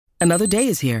Another day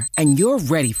is here, and you're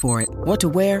ready for it. What to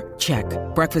wear? Check.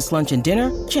 Breakfast, lunch, and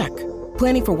dinner? Check.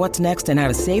 Planning for what's next and how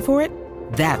to save for it?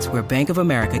 That's where Bank of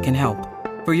America can help.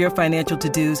 For your financial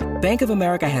to-dos, Bank of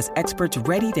America has experts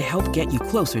ready to help get you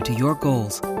closer to your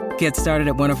goals. Get started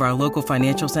at one of our local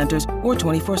financial centers or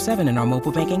 24/7 in our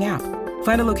mobile banking app.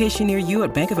 Find a location near you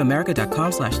at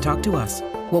bankofamerica.com/talktous.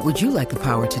 What would you like the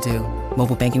power to do?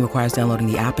 Mobile banking requires downloading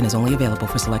the app and is only available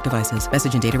for select devices.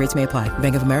 Message and data rates may apply.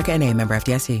 Bank of America N.A., member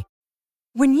FDIC.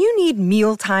 When you need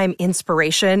mealtime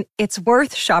inspiration, it's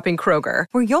worth shopping Kroger,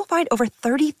 where you'll find over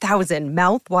 30,000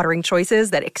 mouth-watering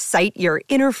choices that excite your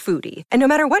inner foodie. And no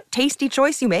matter what tasty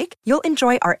choice you make, you'll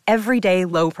enjoy our everyday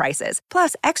low prices,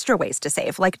 plus extra ways to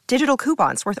save, like digital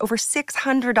coupons worth over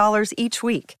 $600 each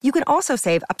week. You can also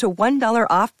save up to $1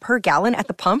 off per gallon at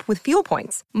the pump with fuel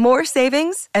points. More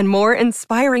savings and more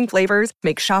inspiring flavors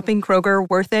make shopping Kroger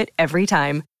worth it every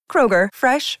time. Kroger,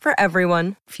 fresh for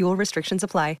everyone. Fuel restrictions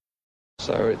apply.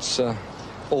 So it's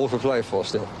all for play for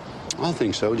still. I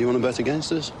think so. Do you want to bet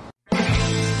against us?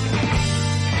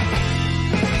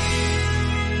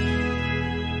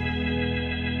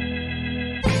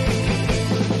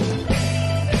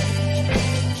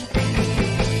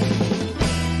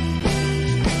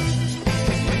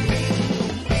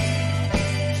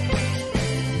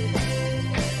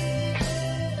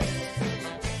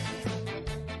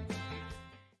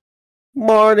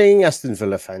 Morning, Aston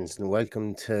Villa fans, and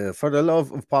welcome to For the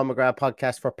Love of Paul McGrath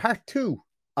podcast for part 2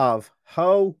 of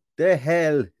How the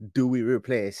Hell Do We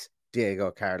Replace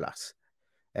Diego Carlos?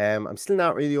 I'm still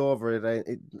not really over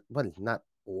it. Well, not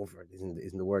over it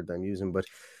isn't the word I'm using, but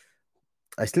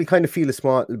I still kind of feel a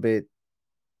small little bit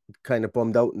kind of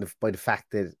bummed out by the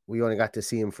fact that we only got to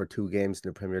see him for 2 games in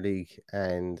the Premier League,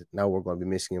 and now we're going to be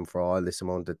missing him for all this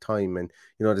amount of time. And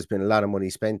you know, there's been a lot of money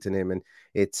spent in him, and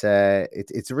it's a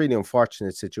really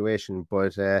unfortunate situation.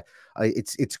 But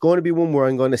it's going to be one where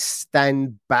I'm going to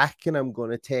stand back and I'm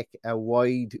going to take a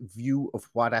wide view of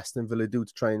what Aston Villa do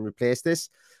to try and replace this.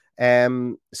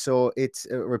 So it's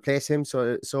replace him.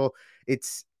 So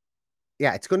it's.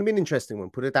 Yeah, it's going to be an interesting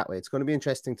one, put it that way. It's going to be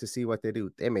interesting to see what they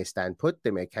do. They may stand put. They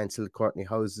may cancel Courtney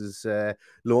House's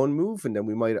loan move, and then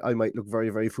I might look very,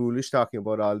 very foolish talking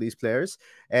about all these players.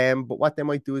 But what they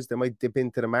might do is they might dip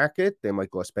into the market. They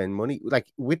might go spend money. Like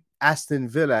with Aston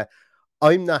Villa,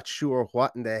 I'm not sure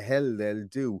what in the hell they'll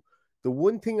do. The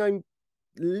one thing I'm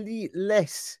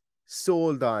less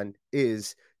sold on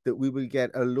is that we will get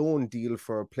a loan deal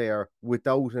for a player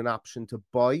without an option to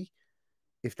buy,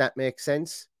 if that makes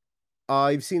sense.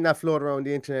 I've seen that float around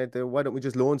the internet. Why don't we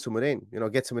just loan someone in? You know,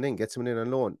 get someone in on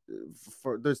loan.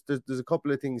 There's a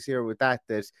couple of things here with that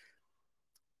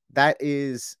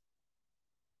is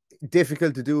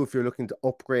difficult to do if you're looking to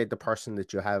upgrade the person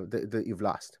that you have that you've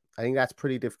lost. I think that's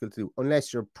pretty difficult to do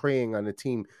unless you're preying on a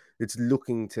team that's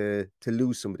looking to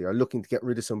lose somebody or looking to get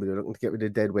rid of somebody or looking to get rid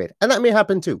of dead weight. And that may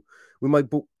happen too. We might,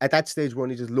 but at that stage, we're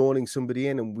only just loaning somebody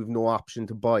in and we've no option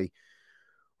to buy.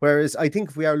 Whereas I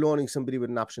think if we are loaning somebody with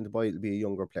an option to buy, it'll be a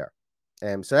younger player.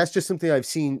 So that's just something I've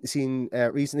seen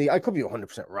recently. I could be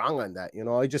 100% wrong on that. You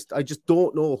know, I just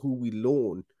don't know who we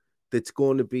loan that's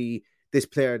going to be this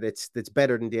player that's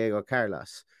better than Diego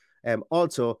Carlos.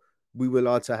 Also, we will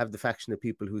also have the faction of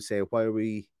people who say, why are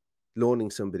we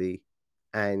loaning somebody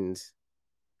and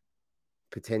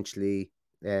potentially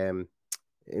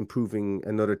improving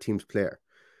another team's player?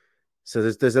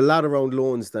 So there's a lot around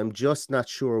loans that I'm just not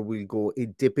sure we'll go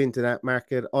dip into that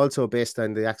market. Also based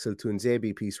on the Axel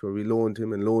Tuanzebe piece where we loaned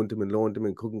him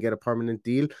and couldn't get a permanent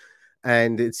deal.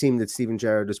 And it seemed that Steven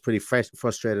Gerrard was pretty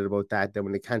frustrated about that. Then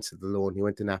when they cancelled the loan, he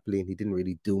went to Napoli and he didn't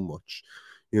really do much,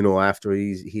 you know, after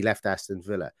he left Aston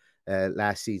Villa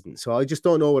last season. So I just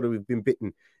don't know whether we've been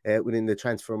bitten within the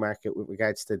transfer market with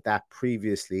regards to that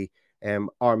previously,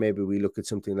 or maybe we look at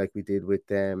something like we did with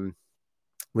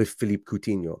Philippe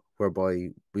Coutinho, whereby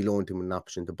we loaned him an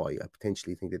option to buy. I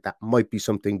potentially think that might be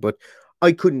something, but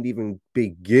I couldn't even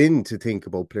begin to think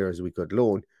about players we could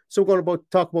loan. So we're going to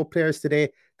talk about players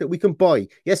today that we can buy.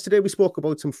 Yesterday, we spoke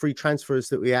about some free transfers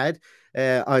that we had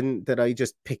that I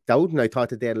just picked out, and I thought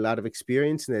that they had a lot of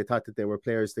experience, and I thought that they were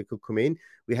players that could come in.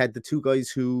 We had the 2 guys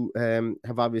who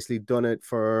have obviously done it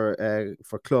for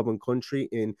club and country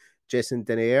in Jason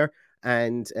Denayer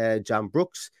and John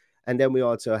Brooks. And then we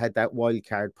also had that wild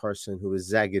card person who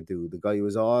was Zagadou, the guy who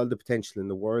has all the potential in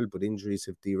the world, but injuries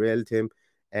have derailed him.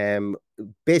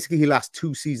 Basically, he lost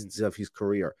 2 seasons of his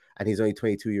career, and he's only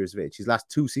 22 years of age. He's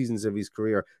lost 2 seasons of his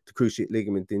career to cruciate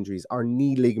ligament injuries, or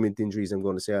knee ligament injuries, I'm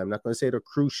going to say. I'm not going to say they're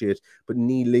cruciate, but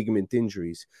knee ligament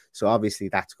injuries. So obviously,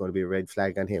 that's going to be a red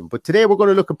flag on him. But today, we're going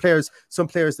to look at some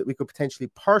players that we could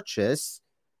potentially purchase.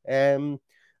 And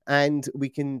And we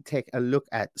can take a look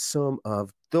at some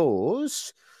of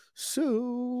those.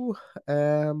 So,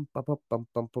 let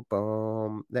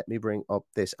me bring up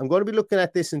this. I'm going to be looking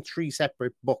at this in 3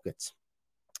 separate buckets.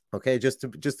 Okay, just to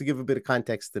give a bit of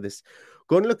context to this,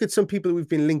 going to look at some people we've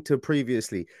been linked to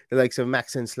previously, the likes of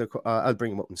Maxence Lacroix. I'll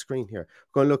bring them up on screen here.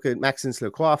 We're going to look at Maxence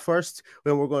Lacroix first,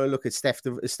 then we're going to look at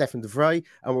Stefan de Vrij,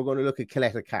 and we're going to look at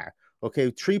Coletta Carr.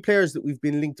 Okay, 3 players that we've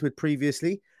been linked with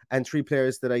previously, and 3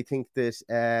 players that I think that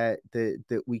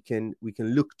that we can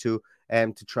look to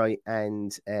try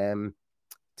and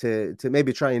to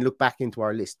maybe try and look back into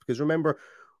our list, because remember,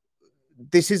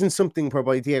 this isn't something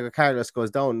whereby Diego Carlos goes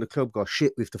down and the club goes,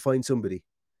 shit, we have to find somebody.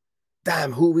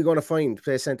 Damn, who are we going to find to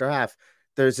play centre half?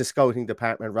 There's a scouting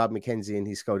department. Rob McKenzie and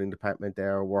his scouting department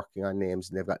there are working on names,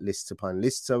 and they've got lists upon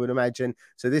lists, I would imagine.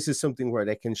 So this is something where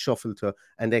they can shuffle to,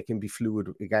 and they can be fluid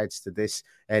with regards to this.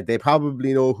 They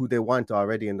probably know who they want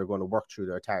already, and they're going to work through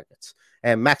their targets.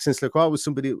 Maxence Lacroix was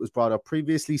somebody that was brought up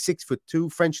previously,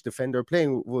 6'2", French defender,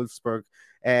 playing with Wolfsburg,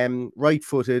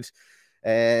 right-footed.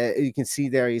 You can see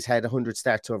there he's had 100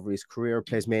 starts over his career,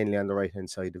 plays mainly on the right-hand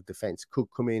side of defence. Could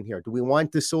come in here. Do we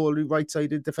want the solely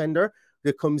right-sided defender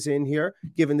that comes in here,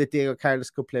 given that Diego Carlos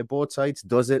could play both sides?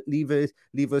 Does it leave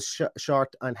us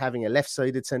short on having a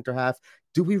left-sided centre-half?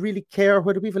 Do we really care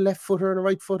whether we have a left footer and a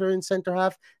right footer in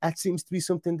centre-half? That seems to be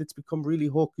something that's become really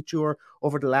haute couture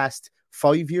over the last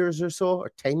 5 years or so,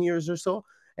 or 10 years or so.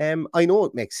 I know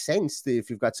it makes sense that if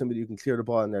you've got somebody who can clear the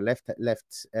ball on their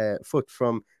left foot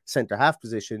from centre half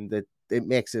position, that it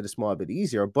makes it a small bit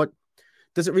easier. But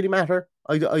does it really matter?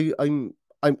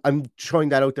 I'm throwing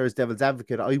that out there as devil's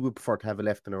advocate. I would prefer to have a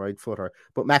left and a right footer.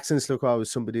 But Maxence Lacroix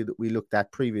was somebody that we looked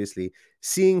at previously.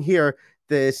 Seeing here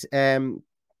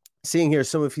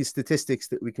some of his statistics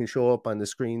that we can show up on the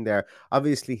screen there.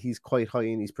 Obviously, he's quite high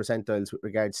in his percentiles with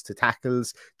regards to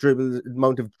tackles,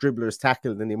 amount of dribblers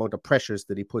tackled, and the amount of pressures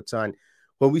that he puts on.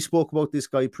 When we spoke about this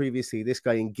guy previously, this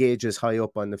guy engages high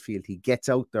up on the field. He gets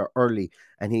out there early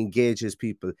and he engages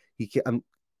people.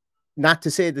 Not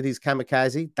to say that he's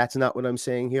kamikaze. That's not what I'm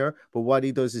saying here. But what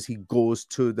he does is he goes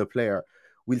to the player.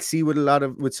 We'll see with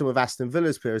some of Aston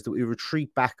Villa's players that we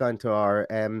retreat back onto our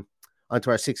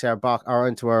 6-yard box or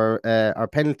onto our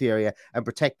penalty area and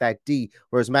protect that D.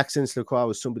 Whereas Maxence Lacroix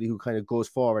was somebody who kind of goes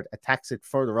forward, attacks it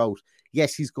further out.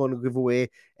 Yes, he's going to give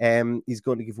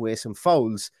away some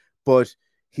fouls, but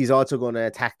he's also going to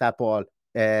attack that ball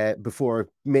before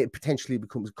it potentially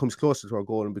comes closer to our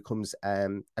goal and becomes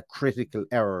a critical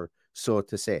error, so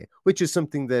to say. Which is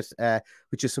something that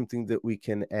we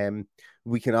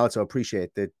can also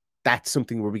appreciate, that that's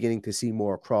something we're beginning to see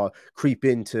more creep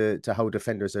into how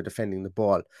defenders are defending the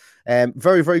ball.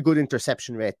 Very, very good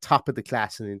interception rate, top of the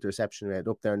class in interception rate,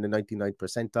 up there in the 99th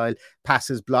percentile.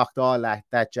 Passes blocked, all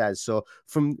that jazz. So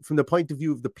from the point of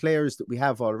view of the players that we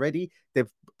have already,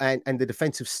 and the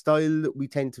defensive style that we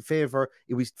tend to favour,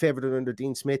 we favoured it under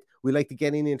Dean Smith. We like to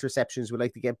get in interceptions. We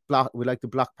like to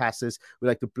block passes. We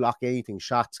like to block anything,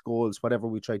 shots, goals, whatever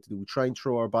we try to do. We try and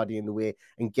throw our body in the way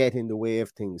and get in the way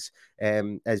of things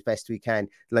as best we can.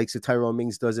 The likes of Tyrone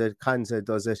Mings does it, Konza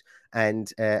does it,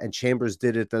 and Chambers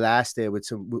did it the last day with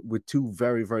 2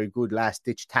 very, very good last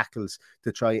ditch tackles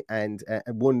to try and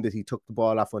one that he took the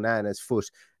ball off Onana's foot.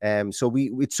 So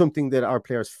it's something that our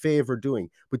players favour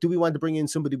doing. But do we want to bring in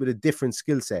somebody with a different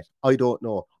skill set? I don't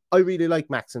know. I really like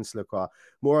Maxence Lacroix.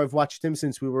 More I've watched him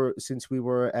since we were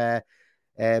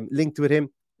linked with him,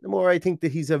 the more I think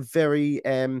that he's a very,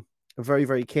 very,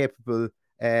 very capable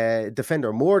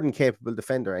defender, more than capable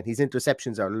defender, and his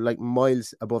interceptions are like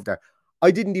miles above there.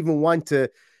 I didn't even want to.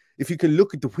 If you can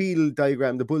look at the wheel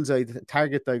diagram, the bullseye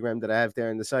target diagram that I have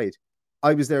there on the side,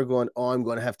 I was there going, I'm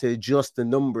going to have to adjust the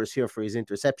numbers here for his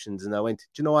interceptions. And I went,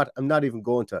 do you know what? I'm not even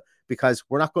going to, because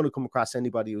we're not going to come across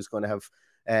anybody who's going to have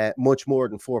much more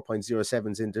than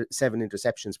 4.07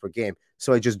 interceptions per game.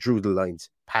 So I just drew the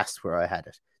lines past where I had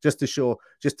it, just to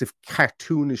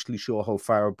cartoonishly show how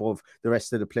far above the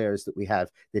rest of the players that we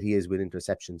have that he is with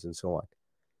interceptions and so on.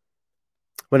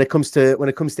 When it comes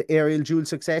to aerial duel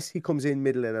success, he comes in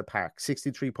middle of the park,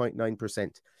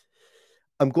 63.9%.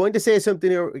 I'm going to say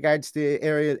something in regards to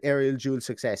aerial duel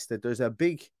success, that there's a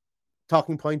big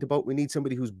talking point about we need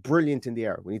somebody who's brilliant in the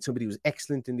air. We need somebody who's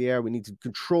excellent in the air. We need to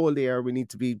control the air. We need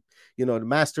to be, the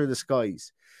master of the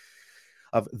skies,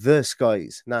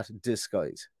 not the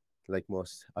skies, like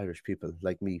most Irish people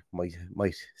like me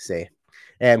might say.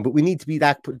 But we need to be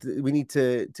that. We need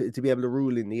to be able to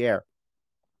rule in the air.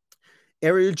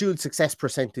 Aerial duel success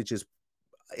percentages,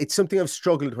 it's something I've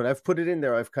struggled with. I've put it in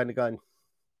there. I've kind of gone,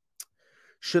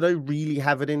 should I really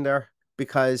have it in there?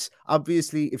 Because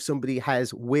obviously if somebody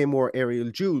has way more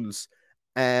aerial duels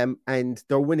and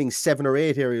they're winning 7 or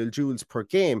 8 aerial duels per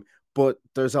game. But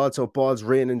there's also balls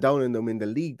raining down on them in the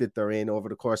league that they're in over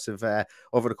the course of a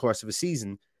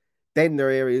season. Then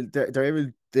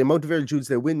the amount of aerial duels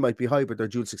they win might be high, but their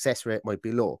dual success rate might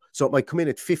be low. So it might come in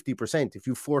at 50%. If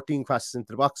you 14 crosses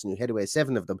into the box and you head away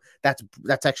 7 of them,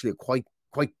 that's actually quite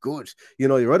good.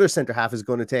 Your other centre half is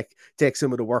going to take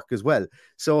some of the work as well.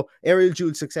 So aerial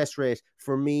dual success rate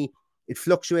for me, it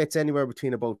fluctuates anywhere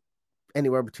between the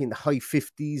high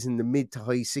 50s and the mid to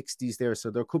high 60s there.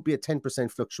 So there could be a 10%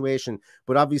 fluctuation,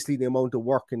 but obviously the amount of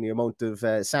work and the amount of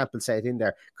sample set in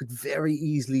there could very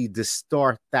easily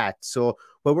distort that. So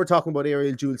when we're talking about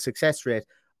aerial dual success rate,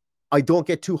 I don't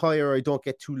get too high or I don't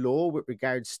get too low with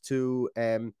regards to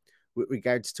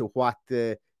what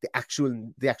the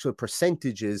actual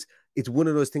percentage is. It's one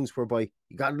of those things whereby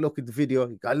you got to look at the video,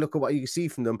 you got to look at what you see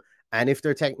from them, and if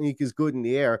their technique is good in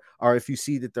the air, or if you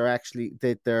see that they're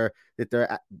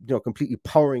completely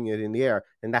powering it in the air,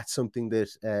 then that's something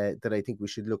that I think we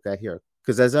should look at here.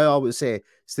 Because as I always say,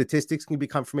 statistics can be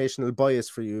confirmational bias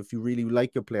for you if you really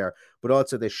like a player, but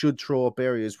also they should throw up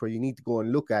areas where you need to go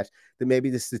and look at that maybe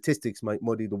the statistics might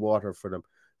muddy the water for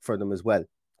them as well.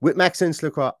 With Maxence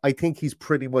Lacroix, I think he's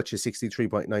pretty much a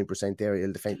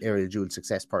 63.9% aerial dual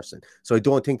success person. So I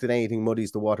don't think that anything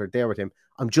muddies the water there with him.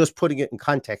 I'm just putting it in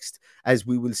context, as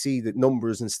we will see that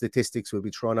numbers and statistics will be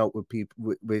thrown out with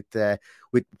people with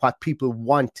what people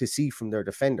want to see from their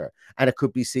defender. And it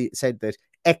could be said that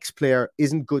X player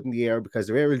isn't good in the air because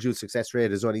their aerial dual success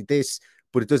rate is only this,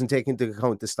 but it doesn't take into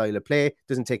account the style of play,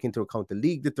 doesn't take into account the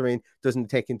league that they're in, doesn't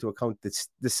take into account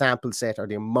the sample set or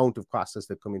the amount of crosses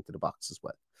that come into the box as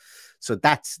well. So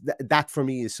that for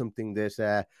me is something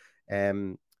that I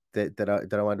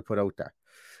want to put out there.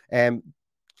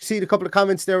 See a couple of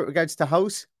comments there with regards to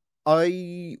House.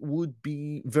 I would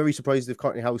be very surprised if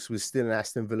Courtney House was still an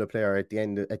Aston Villa player at the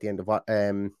end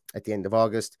of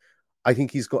August. I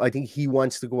think he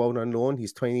wants to go out on loan.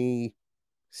 He's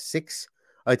 26.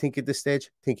 I think at this stage,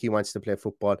 I think he wants to play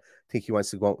football. I think he wants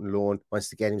to go out on loan, wants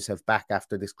to get himself back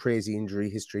after this crazy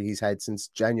injury history he's had since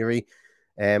January.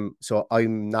 So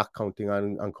I'm not counting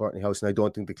on Courtney House, and I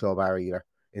don't think the club are either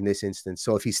in this instance.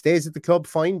 So if he stays at the club,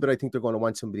 fine, but I think they're going to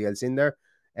want somebody else in there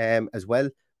as well.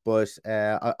 But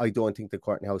I don't think that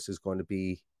Courtney House is going to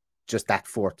be just that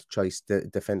fourth choice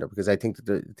defender, because I think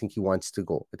he wants to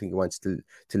go. I think he wants to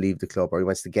leave the club, or he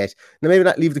wants to maybe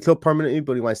not leave the club permanently,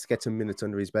 but he wants to get some minutes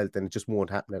under his belt, and it just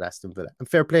won't happen at Aston Villa. And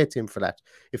fair play to him for that,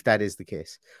 if that is the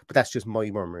case. But that's just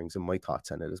my murmurings and my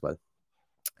thoughts on it as well.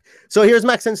 So here's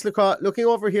Maxence Lacroix looking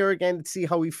over here again to see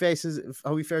how he fares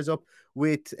up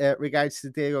with regards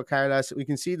to Diego Carlos. We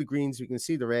can see the greens, we can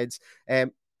see the reds.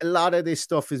 A lot of this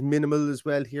stuff is minimal as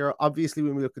well here. Obviously,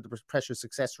 when we look at the pressure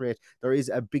success rate, there is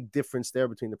a big difference there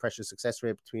between the pressure success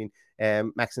rate between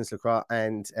Maxence Lacroix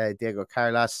and Diego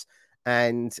Carlos.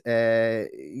 And,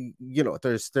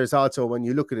 there's also, when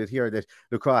you look at it here, that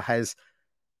Lacroix has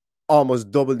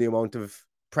almost double the amount of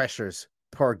pressures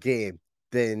per game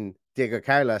than Diego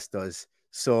Carlos does.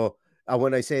 So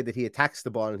when I say that he attacks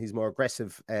the ball and he's more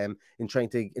aggressive in trying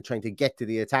to get to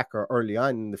the attacker early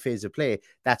on in the phase of play,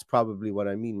 that's probably what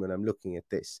I mean when I'm looking at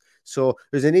this. So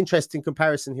there's an interesting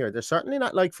comparison here. They're certainly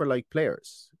not like for like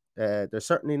players. They're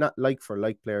certainly not like for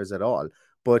like players at all.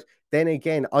 But then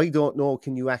again, I don't know,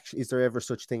 is there ever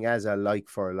such thing as a like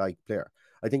for like player?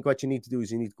 I think what you need to do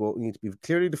is you need to be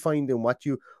clearly defined in what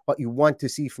you want to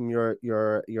see from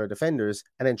your defenders,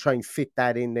 and then try and fit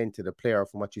that in then to the player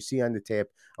from what you see on the tape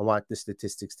and what the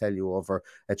statistics tell you over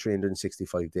a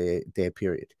 365-day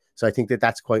period. So I think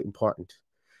that's quite important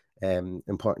to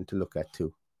look at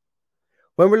too.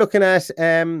 When we're looking at,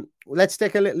 let's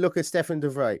take a little look at Stefan de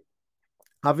Vrij.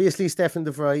 Obviously, Stefan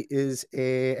de Vrij is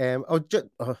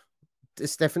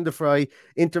Stefan de Vrij,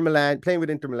 Inter Milan, playing with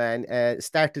Inter Milan,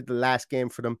 started the last game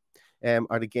for them,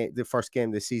 or the first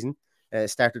game this season,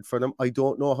 started for them. I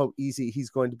don't know how easy he's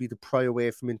going to be to pry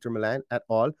away from Inter Milan at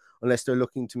all, unless they're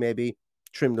looking to maybe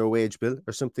trim their wage bill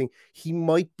or something. He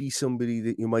might be somebody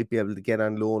that you might be able to get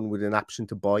on loan with an option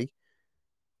to buy,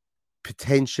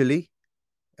 potentially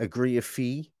agree a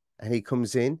fee, and he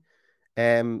comes in.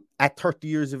 At 30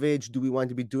 years of age, do we want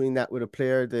to be doing that with a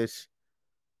player that,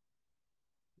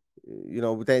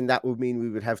 then that would mean we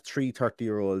would have 3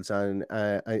 30-year-olds on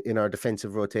in our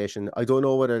defensive rotation. I don't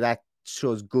know whether that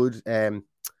shows good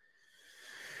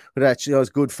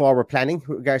forward planning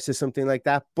with regards to something like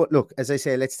that. But look, as I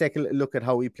say, let's take a look at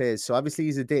how he plays. So obviously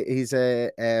he's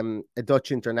a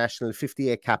Dutch international,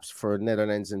 58 caps for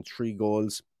Netherlands and 3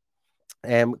 goals.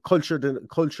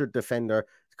 Cultured defender,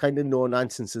 kind of no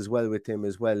nonsense as well with him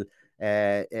as well.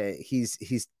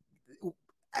 He's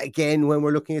again, when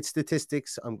we're looking at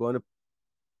statistics, I'm going to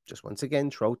just once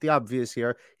again, throughout the obvious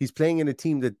here, he's playing in a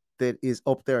team that is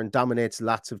up there and dominates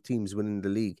lots of teams within the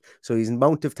league. So his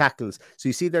amount of tackles. So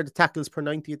you see there the tackles per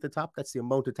 90 at the top. That's the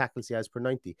amount of tackles he has per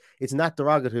 90. It's not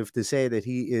derogative to say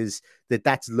that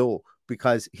that's low,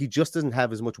 because he just doesn't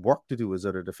have as much work to do as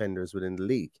other defenders within the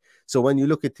league. So when you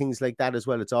look at things like that as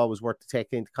well, it's always worth to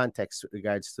take into context with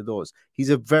regards to those.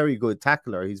 He's a very good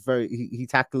tackler. He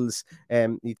tackles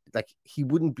he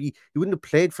wouldn't have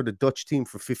played for the Dutch team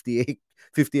for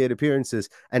 58 appearances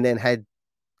and then had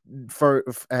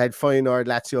Feyenoord,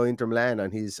 Lazio, Inter Milan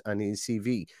on his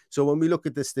CV. So when we look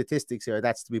at the statistics here,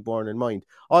 that's to be borne in mind.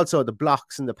 Also, the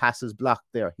blocks and the passes blocked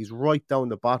there, he's right down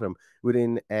the bottom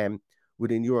within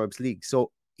Europe's league.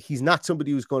 So he's not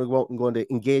somebody who's going to go out and going to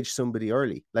engage somebody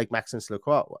early like Maxence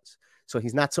Lacroix was. So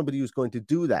he's not somebody who's going to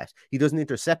do that. He doesn't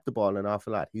intercept the ball an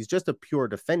awful lot. He's just a pure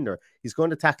defender. He's going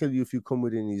to tackle you if you come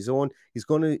within his zone. He's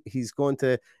just going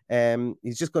to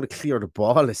clear the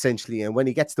ball essentially. And when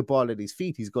he gets the ball at his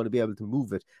feet, he's going to be able to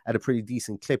move it at a pretty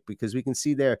decent clip, because we can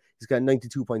see there he's got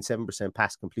 92.7%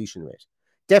 pass completion rate.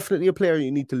 Definitely a player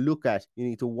you need to look at. You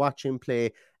need to watch him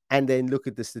play and then look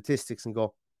at the statistics and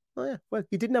go, oh yeah, well,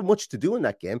 he didn't have much to do in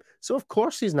that game, so of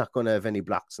course he's not going to have any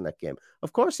blocks in that game.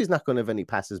 Of course he's not going to have any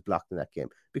passes blocked in that game,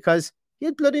 because he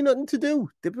had bloody nothing to do.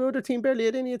 The other team barely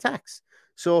had any attacks.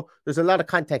 So there's a lot of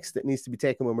context that needs to be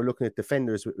taken when we're looking at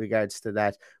defenders with regards to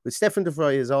that. But Stefan de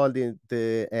Vrij has all the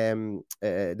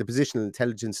positional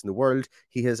intelligence in the world.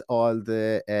 He has all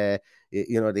the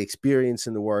experience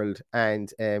in the world,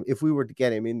 and if we were to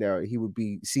get him in there, he would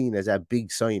be seen as a big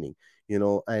signing.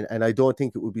 And I don't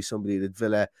think it would be somebody that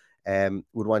Villa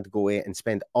would want to go away and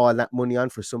spend all that money on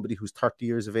for somebody who's 30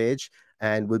 years of age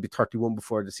and will be 31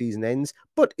 before the season ends.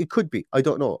 But it could be. I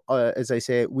don't know. As I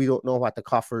say, we don't know what the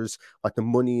coffers, what the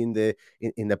money in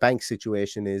the bank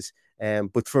situation is.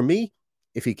 But for me,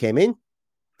 if he came in,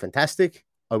 fantastic.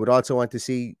 I would also want to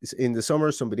see in the summer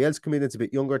somebody else come in that's a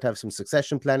bit younger to have some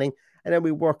succession planning, and then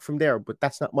we work from there. But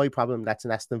that's not my problem. That's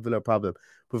an Aston Villa problem.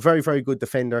 But very, very good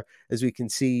defender, as we can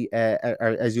see,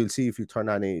 or as you'll see if you turn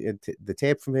on the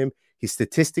tape from him. His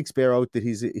statistics bear out that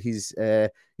he's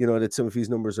that some of his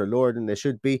numbers are lower than they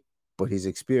should be, but his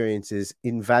experience is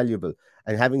invaluable.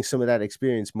 And having some of that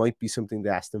experience might be something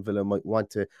that Aston Villa might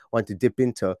want to dip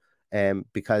into.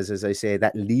 Because, as I say,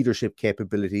 that leadership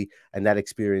capability and that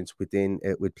experience with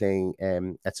playing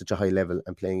at such a high level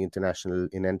and playing international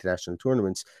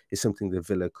tournaments is something that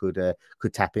Villa could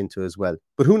tap into as well.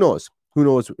 But who knows? Who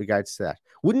knows with regards to that?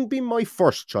 Wouldn't be my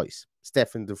first choice,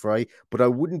 Stefan de Vrij, but I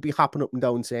wouldn't be hopping up and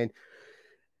down saying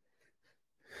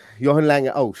Johan Lange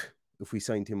out if we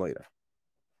signed him either.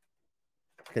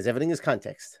 Because everything is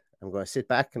context. I'm going to sit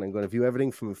back and I'm going to view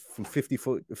everything from 50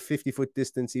 foot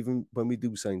distance, even when we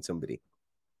do sign somebody.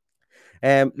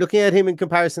 Looking at him in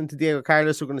comparison to Diego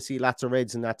Carlos, we're going to see lots of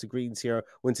reds and lots of greens here.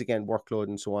 Once again, workload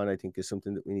and so on, I think, is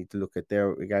something that we need to look at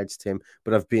there with regards to him.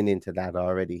 But I've been into that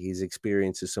already. His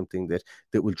experience is something that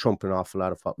will trump an awful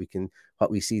lot of what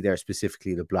we see there,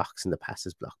 specifically the blocks and the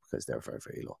passes block, because they're very,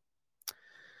 very low.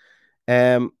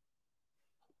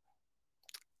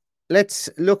 Let's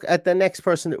look at the next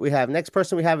person that we have. Next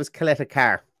person we have is Caleta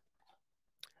Car.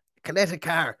 Caleta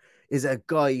Car is a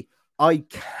guy I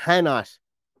cannot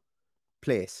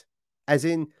place. As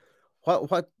in,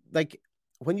 what like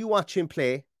when you watch him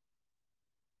play,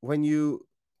 when you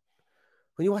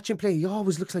watch him play, he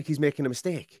always looks like he's making a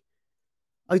mistake.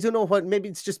 I don't know what. Maybe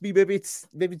it's just me. Maybe it's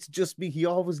just me. He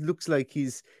always looks like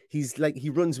he's like he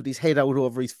runs with his head out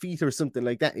over his feet or something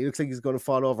like that. He looks like he's going to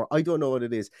fall over. I don't know what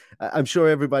it is. I'm sure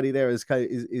everybody there is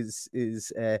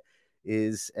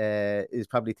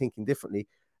probably thinking differently.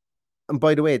 And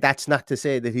by the way, that's not to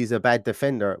say that he's a bad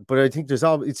defender, but I think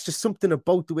it's just something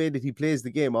about the way that he plays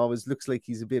the game. Always looks like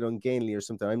he's a bit ungainly or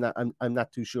something. I'm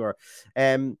not too sure.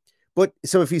 But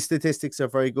some of his statistics are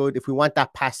very good. If we want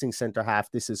that passing centre half,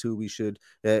 this is who we should,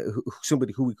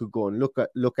 somebody who we could go and look at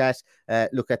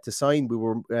to sign. We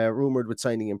were rumoured with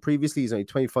signing him previously. He's only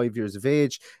 25 years of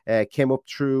age. Came up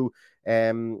through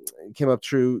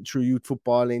youth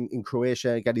football in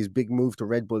Croatia. Got his big move to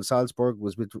Red Bull Salzburg.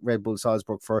 Was with Red Bull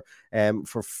Salzburg for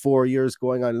 4 years,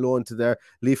 going on loan to their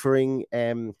Liefering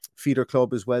feeder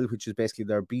club as well, which is basically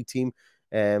their B team.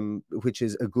 Which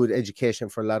is a good education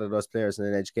for a lot of those players, and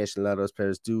an education a lot of those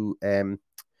players do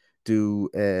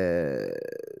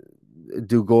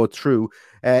go through.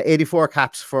 84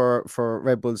 caps for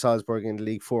Red Bull Salzburg in the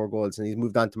league, 4 goals, and he's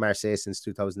moved on to Marseille since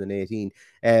 2018.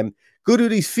 Good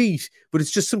with his feet, but it's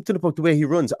just something about the way he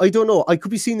runs. I don't know. I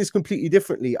could be seeing this completely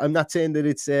differently. I'm not saying that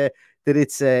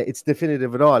it's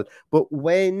definitive at all. But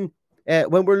when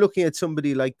we're looking at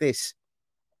somebody like this,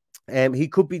 he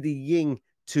could be the yin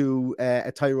to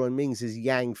a Tyrone Mings is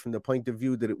Yang, from the point of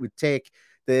view that it would take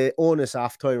the onus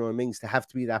off Tyrone Mings to have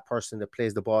to be that person that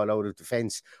plays the ball out of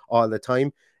defence all the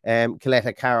time.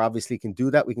 Coletta Carr obviously can do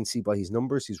that. We can see by his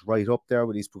numbers, he's right up there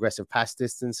with his progressive pass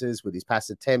distances, with his pass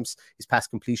attempts, his pass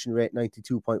completion rate,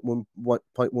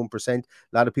 92.1%. A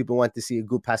lot of people want to see a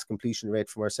good pass completion rate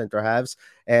from our centre halves.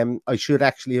 I should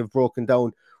actually have broken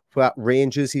down what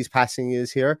ranges his passing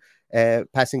is here.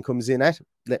 Passing comes in at.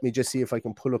 Let me just see if I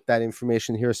can pull up that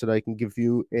information here so that I can give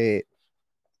you a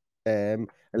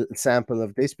little sample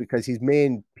of this, because his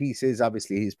main piece is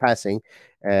obviously his passing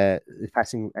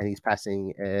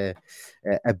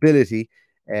ability.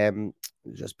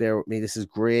 Just bear with me. This is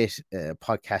great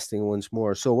podcasting once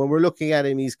more. So when we're looking at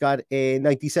him, he's got a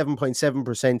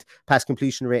 97.7% pass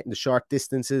completion rate in the short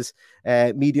distances,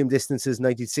 medium distances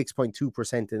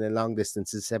 96.2%, and in long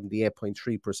distances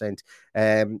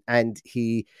 78.3%. And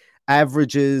he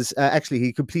averages,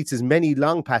 he completes as many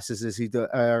long passes as he does,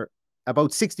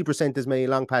 about 60% as many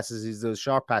long passes as those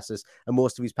short passes, and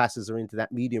most of his passes are into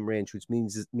that medium range, which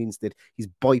means that he's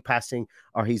bypassing,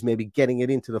 or he's maybe getting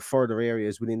it into the further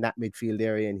areas within that midfield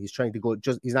area, and he's trying to go,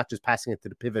 he's not just passing it to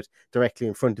the pivot directly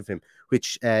in front of him,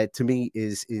 which to me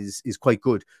is quite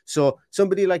good. So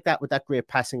somebody like that with that great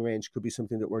passing range could be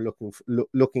something that we're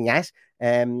looking at,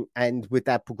 and with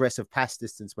that progressive pass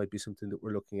distance might be something that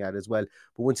we're looking at as well.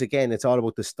 But once again, it's all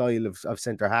about the style of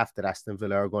centre half that Aston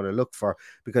Villa are going to look for,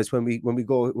 because when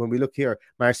we look here,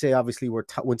 Marseille obviously were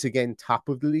once again top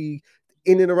of the league,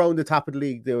 in and around the top of the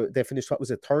league. They finished, what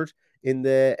was it, third in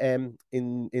the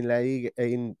in La Liga,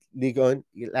 in Ligue 1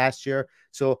 last year.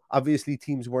 So obviously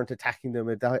teams weren't attacking them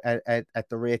at the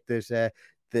rate that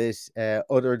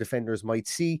other defenders might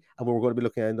see. And we're going to be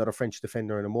looking at another French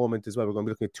defender in a moment as well. We're going to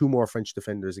be looking at two more French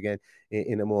defenders again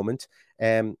in a moment.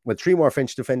 Three more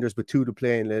French defenders, but two to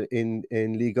play in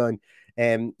Ligue 1.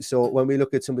 So when we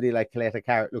look at somebody like Coletta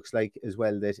Carr, it looks like as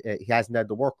well that he hasn't had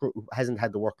the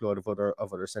workload of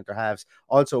other centre halves.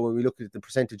 Also, when we look at the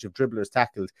percentage of dribblers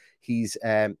tackled, he's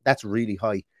that's really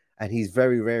high. And he's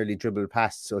very rarely dribbled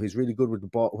past, so he's really good with the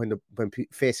ball when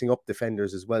facing up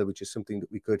defenders as well, which is something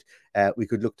that we could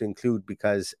look to include,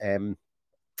 because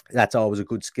that's always a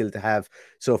good skill to have.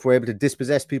 So if we're able to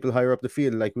dispossess people higher up the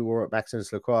field, like we were at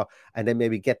Maxence Lacroix, and then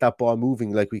maybe get that ball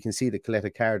moving, like we can see that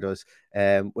Coletta Carr does,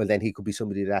 well, then he could be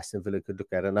somebody that Aston Villa could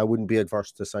look at. And I wouldn't be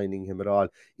adverse to signing him at all,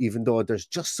 even though there's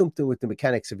just something with the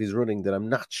mechanics of his running that I'm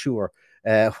not sure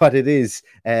what it is.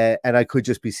 And I could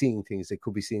just be seeing things. I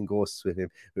could be seeing ghosts with him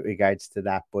with regards to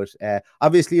that. But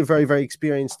obviously a very, very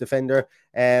experienced defender.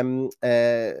 How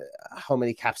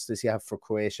many caps does he have for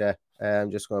Croatia?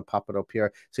 I'm just going to pop it up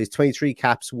here. So he's 23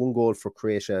 caps, 1 goal for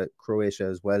Croatia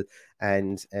as well.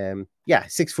 And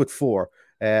 6'4".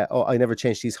 I never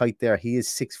changed his height there. He is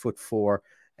 6'4".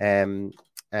 And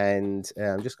I'm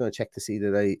just going to check to see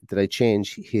that I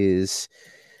change his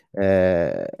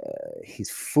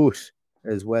foot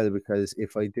as well, because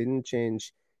if I didn't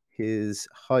change his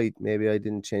height, maybe I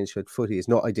didn't change what foot he is.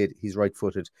 No, I did. He's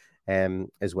right-footed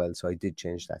as well, so I did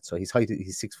change that. So his height,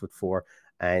 he's 6'4"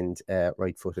 and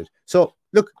right-footed. So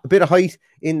look, a bit of height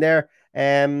in there.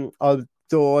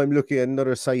 Although I'm looking at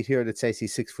another site here that says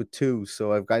he's 6'2",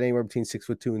 so I've got anywhere between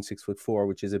 6'2" and 6'4",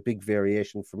 which is a big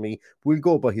variation for me. We'll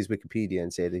go by his Wikipedia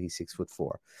and say that he's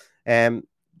 6'4".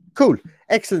 Cool.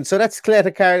 Excellent. So that's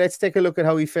Coletta Carr. Let's take a look at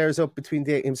how he fares up between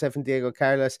himself and Diego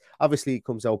Carlos. Obviously, he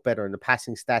comes out better in the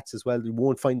passing stats as well. You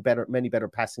won't find many better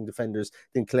passing defenders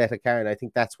than Coletta Carr, and I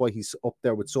think that's why he's up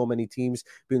there with so many teams.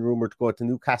 Been rumoured to go to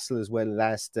Newcastle as well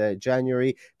last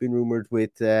January. Been rumoured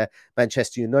with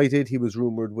Manchester United. He was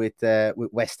rumoured with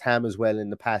West Ham as well in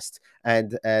the past.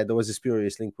 And there was a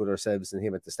spurious link with ourselves and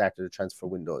him at the start of the transfer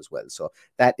window as well. So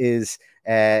that is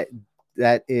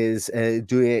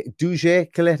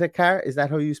Duje Coletta Carr. Is that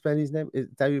how you spell his name? Is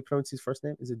that how you pronounce his first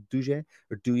name? Is it Duje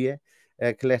or Duje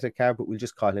Coletta Carr? But we'll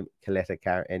just call him Coletta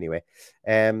Carr anyway.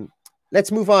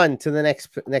 Let's move on to the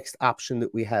next option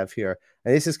that we have here.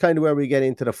 And this is kind of where we get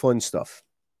into the fun stuff.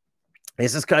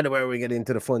 Because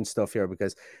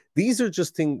these are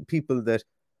just people that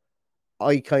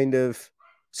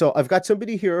so I've got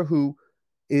somebody here who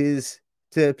is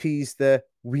to appease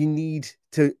we need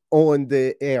to own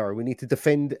the air. We need to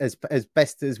defend as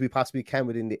best as we possibly can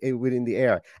within the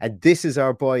air. And this is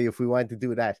our boy if we want to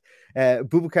do that.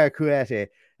 Boubacar Kouyaté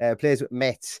plays with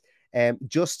Metz.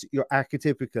 Just your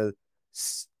archetypical,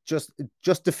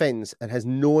 just defends and has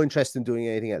no interest in doing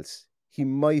anything else. He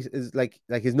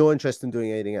has no interest in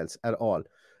doing anything else at all.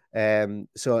 And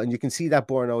you can see that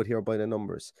borne out here by the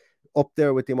numbers. Up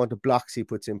there with the amount of blocks he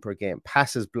puts in per game,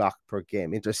 passes blocked per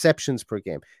game, interceptions per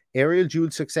game. Aerial duel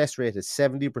success rate is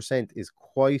 70%, is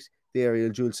quite the aerial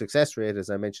dual success rate, as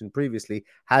I mentioned previously,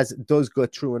 does go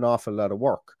through an awful lot of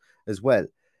work as well.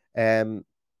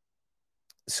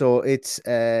 So he's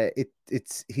an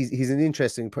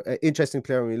interesting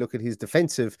player when you look at his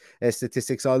defensive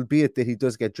statistics, albeit that he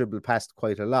does get dribbled past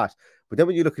quite a lot. But then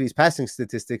when you look at his passing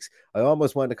statistics, I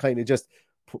almost want to kind of just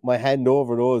put my hand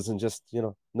over those and just,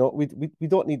 no, we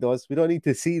don't need those. We don't need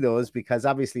to see those, because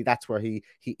obviously that's where he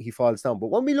falls down. But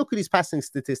when we look at his passing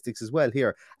statistics as well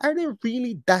here, are they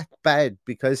really that bad?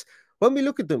 Because when we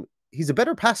look at them, he's a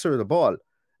better passer of the ball.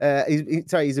 He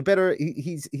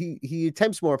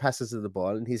attempts more passes of the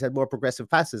ball, and he's had more progressive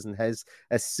passes and has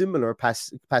a similar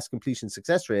pass completion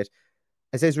success rate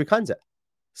as Ezri Konsa.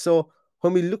 So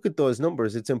when we look at those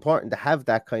numbers, it's important to have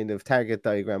that kind of target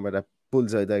diagram, or that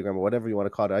bullseye diagram, or whatever you want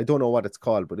to call it. I don't know what it's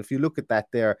called, but if you look at that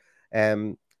there,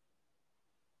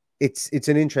 it's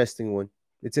an interesting one.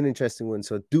 It's an interesting one.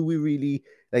 So do we really,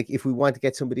 like, if we want to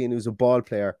get somebody in who's a ball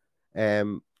player,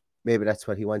 maybe that's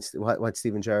what he wants, what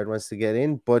Steven Gerrard wants to get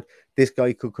in. But this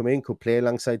guy could come in, could play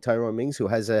alongside Tyrone Mings, who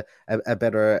has a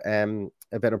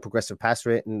better progressive pass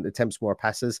rate and attempts more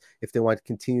passes. If they want to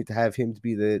continue to have him to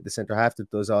be the centre half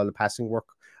that does all the passing work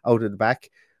out of the back,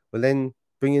 well, then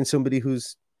bring in somebody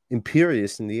who's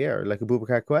imperious in the air, like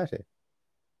Aboubakar Kouyaté.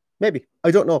 Maybe.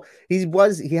 I don't know. He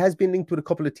has been linked with a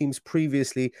couple of teams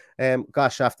previously.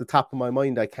 Gosh, off the top of my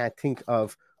mind, I can't think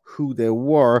of who they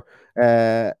were.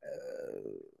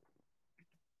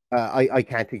 I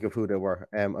can't think of who they were.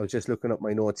 I was just looking up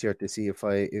my notes here to see if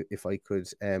I could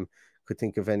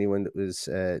think of anyone that was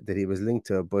that he was linked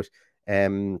to. But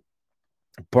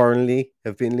Burnley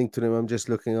have been linked to him. I'm just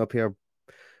looking up here.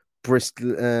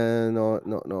 Bristol,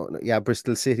 no. Yeah,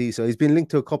 Bristol City. So he's been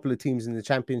linked to a couple of teams in the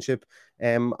Championship.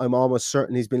 I'm almost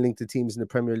certain he's been linked to teams in the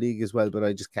Premier League as well, but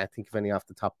I just can't think of any off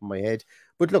the top of my head.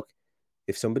 But look,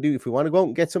 if we want to go out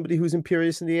and get somebody who's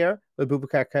imperious in the air, well,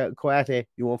 Aboubakar Kouyaté,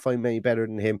 you won't find many better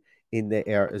than him in the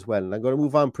air as well. And I'm going to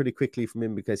move on pretty quickly from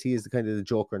him, because he is the kind of the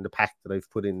joker in the pack that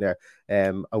I've put in there.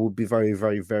 I would be very,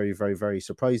 very, very, very, very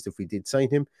surprised if we did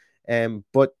sign him.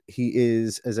 But he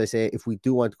is, as I say, if we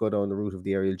do want to go down the route of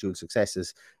the aerial dual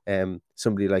successes,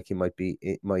 somebody like him might be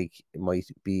in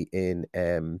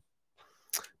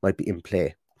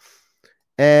play.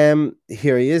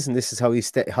 Here he is, and this is how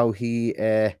he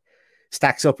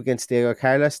stacks up against Diego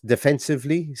Carlos.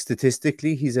 Defensively,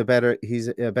 statistically, he's a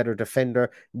better defender,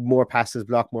 more passes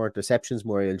blocked, more interceptions,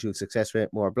 more aerial dual success rate,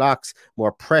 more blocks,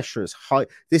 more pressures. High.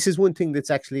 This is one thing that's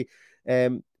actually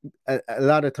a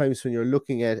lot of times when you're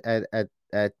looking at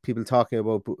people talking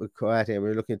about Kouyaté, and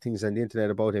we're looking at things on the internet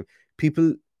about him,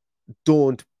 people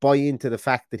don't buy into the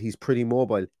fact that he's pretty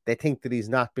mobile. They think that he's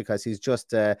not, because he's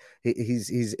just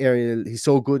he's aerial. He's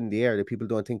so good in the air that people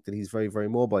don't think that he's very, very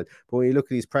mobile. But when you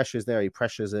look at his pressures there, he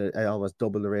pressures almost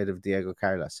double the rate of Diego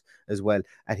Carlos as well,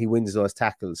 and he wins those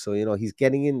tackles. So he's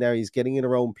getting in there, he's getting in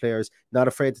around players, not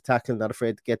afraid to tackle, not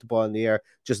afraid to get the ball in the air,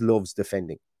 just loves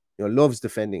defending. Loves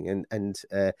defending and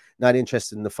not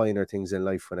interested in the finer things in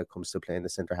life when it comes to playing the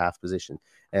centre half position,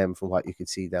 from what you could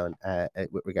see down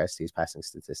with regards to his passing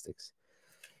statistics.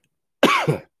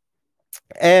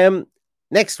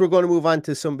 Next, we're going to move on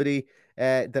to somebody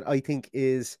that I think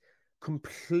is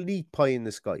complete pie in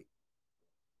the sky.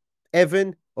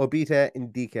 Evan Obita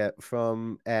Ndika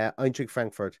from Eintracht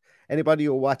Frankfurt. Anybody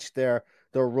who watched their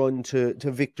run to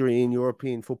victory in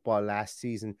European football last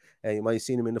season, you might have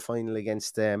seen him in the final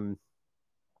against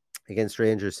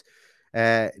Rangers.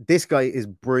 This guy is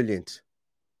brilliant.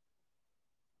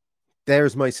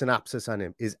 There's my synopsis on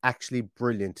him. Is actually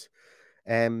brilliant.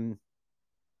 And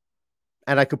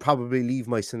I could probably leave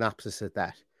my synopsis at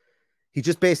that. He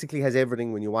just basically has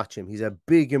everything when you watch him. He's a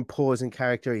big, imposing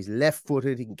character. He's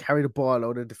left-footed. He can carry the ball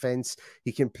out of defense.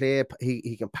 He can play.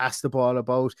 He can pass the ball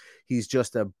about. He's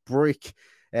just a brick.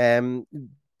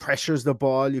 Pressures the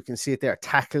ball. You can see it there.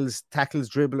 Tackles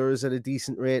dribblers at a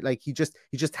decent rate. Like he just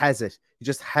has it. He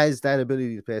just has that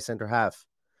ability to play a centre half.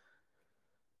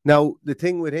 Now, the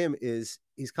thing with him is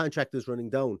his contract is running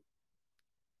down.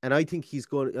 And I think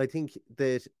I think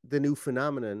that the new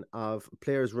phenomenon of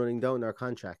players running down their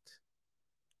contract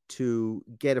to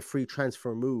get a free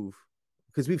transfer move,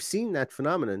 because we've seen that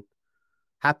phenomenon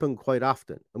happen quite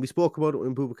often. And we spoke about it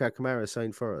when Boubacar Kamara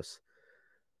signed for us.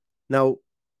 Now,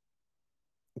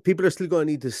 people are still going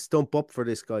to need to stump up for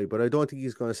this guy, but I don't think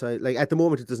he's going to sign. Like, at the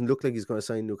moment, it doesn't look like he's going to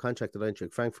sign a new contract at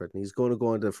Eintracht Frankfurt, and he's going to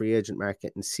go into the free agent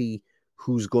market and see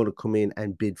who's going to come in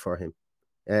and bid for him.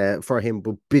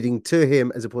 But bidding to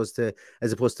him as opposed to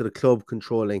the club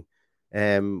controlling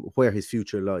where his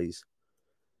future lies.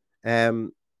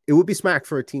 It would be smart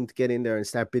for a team to get in there and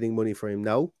start bidding money for him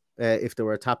now, if they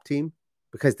were a top team.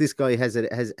 because this guy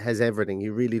has everything. He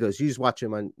really does. You just watch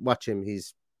him.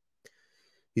 He's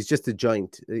just a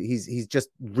giant. He's just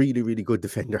really, really good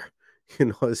defender,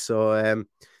 So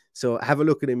have a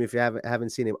look at him if you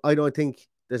haven't seen him. I don't think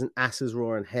there's an ass's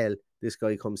roar in hell this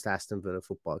guy comes to Aston Villa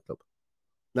Football Club.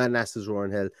 Not an ass's roar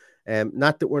in hell.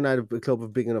 Not that we're not a club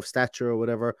of big enough stature or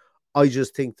whatever. I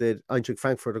just think that Eintracht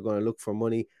Frankfurt are going to look for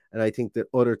money, and I think that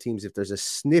other teams, if there's a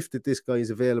sniff that this guy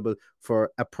is available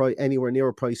for a price anywhere near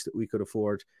a price that we could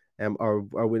afford, are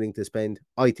willing to spend,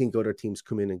 I think other teams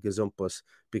come in and gazump us,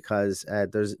 because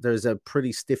there's a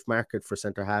pretty stiff market for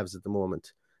centre halves at the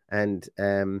moment, and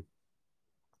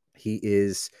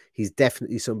he's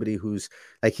definitely somebody who's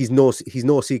like he's no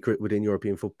secret within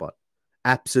European football.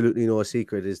 Absolutely no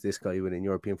secret is this guy within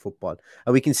European football.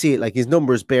 And we can see it, like his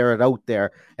numbers bear it out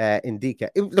there in Dika.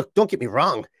 Look, don't get me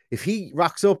wrong. If he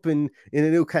rocks up in a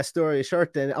new Castoria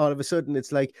shirt, then all of a sudden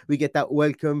it's like we get that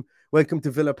welcome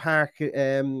to Villa Park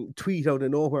tweet out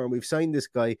of nowhere, and we've signed this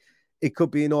guy. It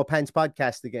could be a No Pants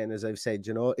podcast again, as I've said.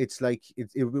 It's like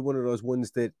it would be one of those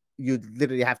ones that you'd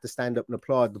literally have to stand up and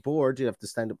applaud the board. You'd have to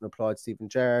stand up and applaud Stephen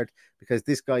Gerrard, because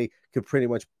this guy could pretty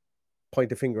much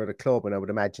point a finger at a club, and I would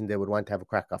imagine they would want to have a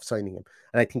crack off signing him.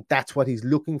 And I think that's what he's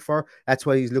looking for. That's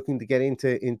why he's looking to get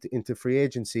into free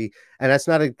agency. And that's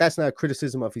not a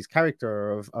criticism of his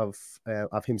character or of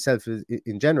himself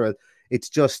in general. It's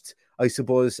just, I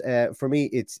suppose, for me,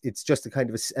 it's just a kind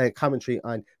of a commentary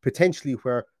on potentially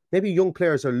where maybe young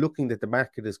players are looking that the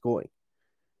market is going.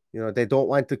 They don't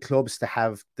want the clubs to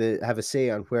have a say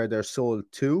on where they're sold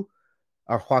to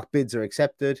or what bids are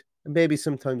accepted. And maybe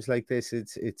sometimes like this,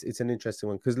 it's an interesting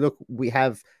one, because look, we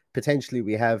have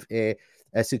a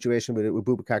situation with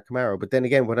Boubacar Kamara. But then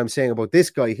again, what I'm saying about this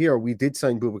guy here, we did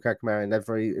sign Boubacar Kamara in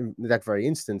that very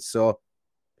instance. So,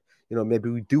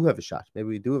 maybe we do have a shot. Maybe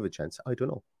we do have a chance. I don't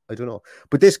know.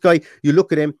 But this guy, you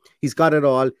look at him, he's got it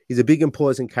all. He's a big,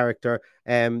 imposing character.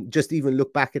 Just even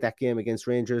look back at that game against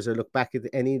Rangers, or look back at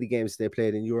any of the games they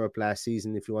played in Europe last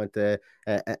season, if you want a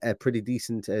pretty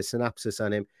decent synopsis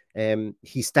on him.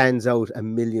 He stands out a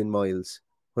million miles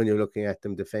when you're looking at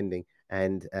them defending.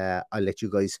 And I'll let you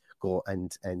guys go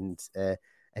and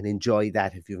enjoy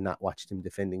that if you've not watched him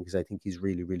defending, because I think he's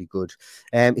really, really good.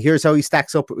 Here's how he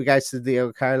stacks up with regards to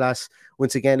Diego Carlos.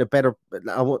 Once again, I'm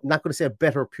not going to say a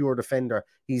better pure defender.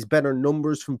 He's better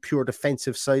numbers from pure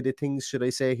defensive side of things, should I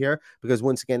say here, because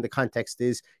once again, the context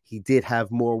is he did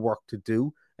have more work to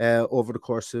do over the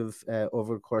course of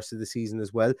the season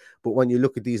as well. But when you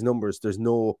look at these numbers, there's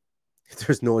no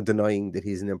denying that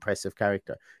he's an impressive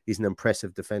character. He's an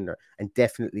impressive defender. And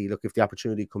definitely, look, if the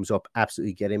opportunity comes up,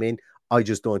 absolutely get him in. I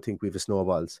just don't think we have a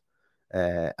snowballs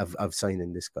of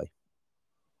signing this guy.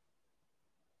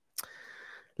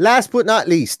 Last but not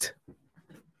least,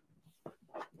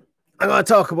 I'm going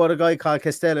to talk about a guy called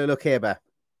Castello Luqueba.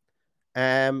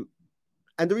 And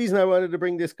the reason I wanted to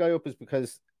bring this guy up is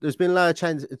because there's been a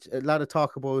lot of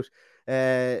talk about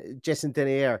Jason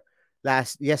Denayer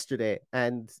yesterday,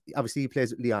 and obviously he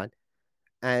plays with Lyon,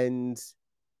 and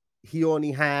he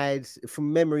only had,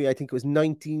 from memory, I think it was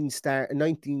 19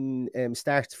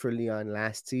 starts for Lyon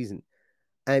last season.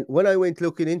 And when I went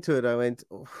looking into it, I went,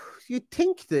 you'd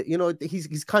think that,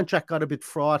 his contract got a bit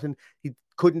fraught and he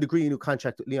couldn't agree a new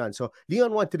contract with Lyon. So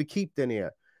Lyon wanted to keep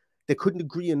Denayer. They couldn't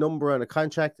agree a number on a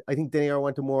contract. I think Denayer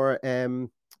wanted more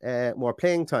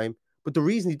playing time. But the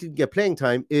reason he didn't get playing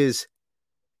time is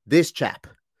this chap.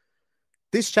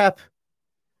 He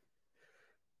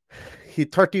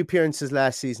had 30 appearances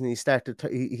last season. He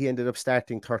ended up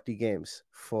starting 30 games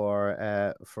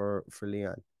for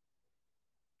Lyon.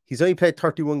 He's only played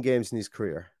 31 games in his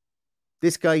career.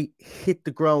 This guy hit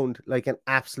the ground like an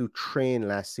absolute train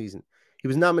last season. He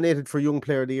was nominated for Young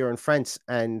Player of the Year in France,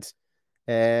 and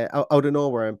out of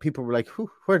nowhere, and people were like,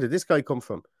 where did this guy come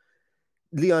from?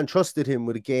 Lyon trusted him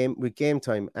with game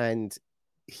time, and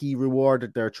he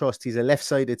rewarded their trust. He's a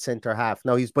left-sided centre half.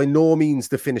 Now, he's by no means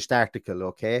the finished article,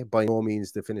 okay? By no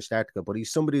means the finished article, but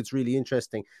he's somebody that's really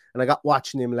interesting. And I got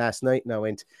watching him last night, and I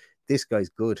went, this guy's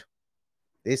good.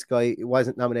 This guy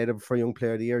wasn't nominated for Young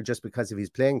Player of the Year just because of his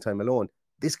playing time alone.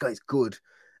 This guy's good,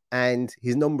 and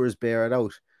his numbers bear it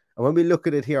out. And when we look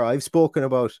at it here, I've spoken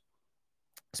about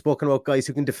guys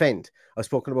who can defend. I've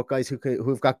spoken about guys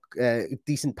who've got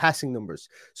decent passing numbers.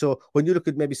 So when you look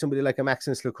at maybe somebody like a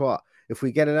Maxence Lacroix, if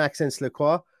we get an Maxence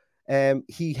Lacroix,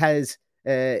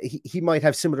 he might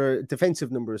have similar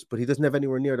defensive numbers, but he doesn't have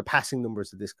anywhere near the passing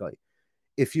numbers of this guy.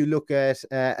 If you look at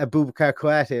Boubacar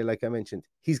Kouyaté, like I mentioned,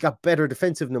 he's got better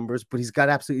defensive numbers, but he's got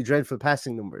absolutely dreadful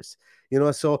passing numbers.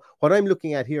 So what I'm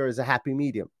looking at here is a happy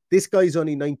medium. This guy's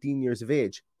only 19 years of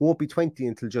age, won't be 20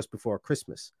 until just before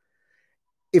Christmas.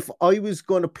 if I was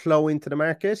going to plow into the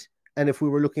market, and if we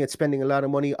were looking at spending a lot of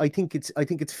money, I think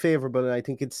it's favourable, and I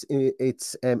think it's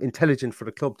intelligent for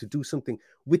the club to do something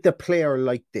with a player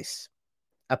like this.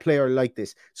 A player like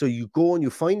this. So you go and you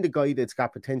find a guy that's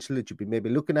got potential that you've been maybe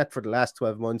looking at for the last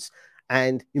 12 months,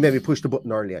 and you maybe push the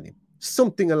button early on him.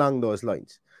 Something along those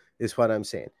lines is what I'm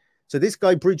saying. So this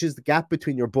guy bridges the gap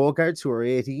between your Bogarts, who are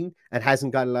 18 and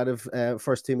hasn't got a lot of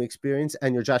first team experience,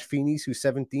 and your Josh Feeney's, who's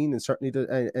 17 and certainly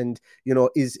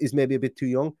is maybe a bit too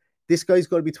young. This guy's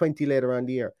going to be 20 later on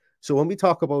the year. So when we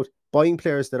talk about buying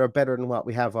players that are better than what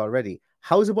we have already,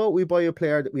 how's about we buy a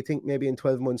player that we think maybe in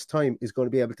 12 months' time is going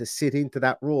to be able to sit into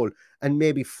that role and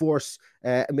maybe force,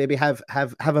 maybe have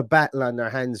a battle on their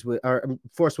hands or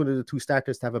force one of the two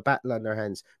starters to have a battle on their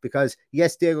hands? Because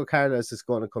yes, Diego Carlos is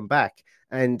going to come back,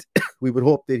 and we would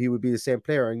hope that he would be the same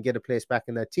player and get a place back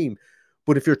in that team.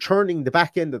 But if you're turning the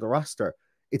back end of the roster,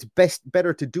 it's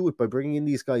better to do it by bringing in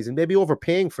these guys and maybe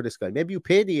overpaying for this guy. Maybe you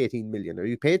pay the 18 million or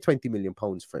you pay 20 million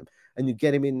pounds for him, and you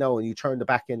get him in now and you turn the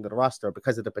back end of the roster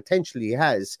because of the potential he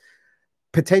has.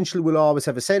 Potential will always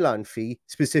have a sell-on fee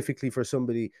specifically for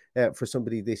somebody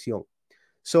this young.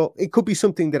 So it could be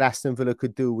something that Aston Villa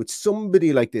could do with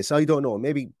somebody like this. I don't know.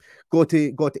 Maybe go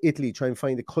to Italy, try and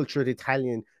find a cultured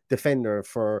Italian defender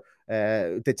for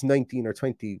that's 19 or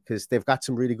 20, because they've got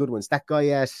some really good ones. That guy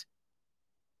at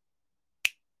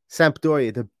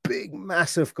Sampdoria, the big,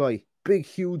 massive guy, big,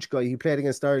 huge guy. He played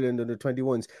against Ireland under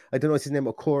 21s. I don't know if his name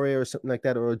Okore or something like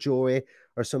that, or Ojoe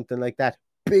or something like that.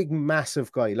 Big,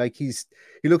 massive guy. Like he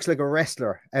looks like a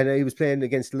wrestler, and he was playing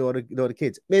against a load of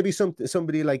kids. Maybe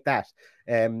somebody like that.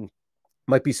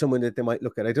 Might be someone that they might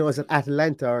look at. I don't know, is it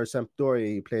Atalanta or Sampdoria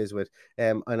he plays with?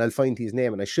 And I'll find his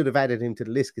name, and I should have added him to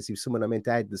the list because he was someone I meant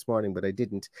to add this morning, but I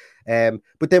didn't.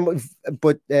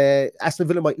 But Aston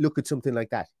Villa might look at something like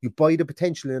that. You buy the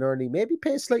potential in early, maybe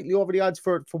pay slightly over the odds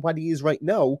for what he is right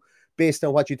now, based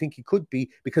on what you think he could be,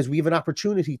 because we have an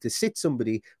opportunity to sit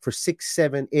somebody for 6,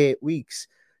 7, 8 weeks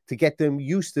to get them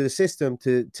used to the system,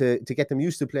 to get them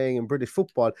used to playing in British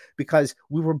football, because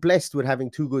we were blessed with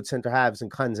having two good centre halves in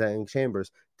Konsa and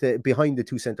Chambers behind the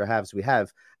two centre halves we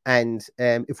have. And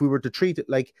if we were to treat it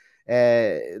like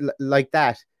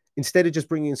that, instead of just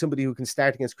bringing in somebody who can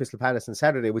start against Crystal Palace on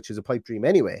Saturday, which is a pipe dream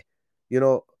anyway,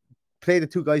 play the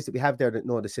two guys that we have there that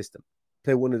know the system.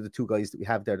 Play one of the two guys that we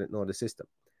have there that know the system.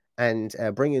 And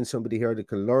bring in somebody here that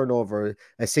can learn over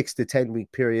a 6 to 10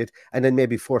 week period, and then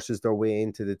maybe forces their way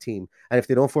into the team. And if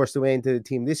they don't force their way into the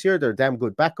team this year, they're a damn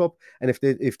good backup. And if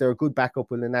they're a good backup,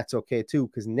 well, then that's okay too,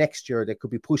 because next year they could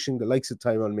be pushing the likes of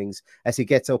Tyrone Mings as he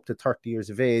gets up to 30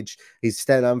 years of age. His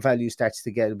stand-on value starts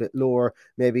to get a bit lower.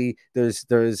 Maybe there's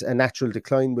a natural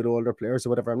decline with older players or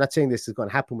whatever. I'm not saying this is going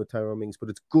to happen with Tyrone Mings, but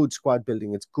it's good squad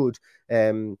building. It's good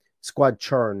squad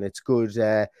churn. It's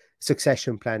good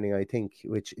succession planning, I think,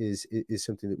 which is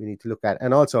something that we need to look at.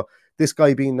 And also, this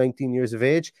guy being 19 years of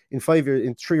age, in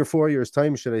 3 or 4 years'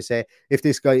 time, should I say, if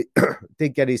this guy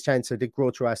did get his chance or did grow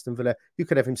through Aston Villa, you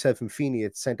could have himself and Feeney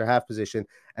at centre half position,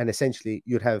 and essentially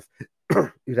you'd have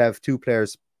two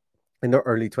players in their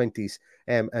early 20s,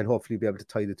 and hopefully be able to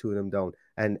tie the two of them down,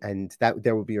 and that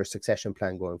there will be your succession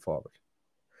plan going forward.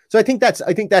 So I think that's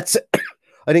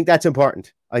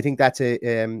important. I think that's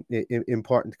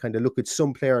important to kind of look at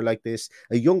some player like this,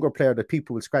 a younger player that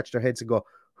people will scratch their heads and go,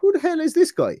 who the hell is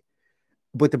this guy?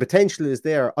 But the potential is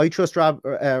there. I trust Rob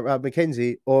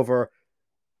McKenzie over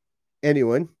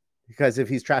anyone, because if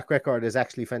his track record is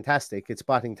actually fantastic, it's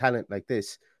spotting talent like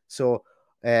this. So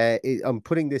I'm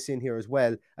putting this in here as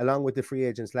well, along with the free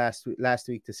agents last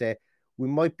week, to say we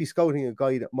might be scouting a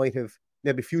guy that might have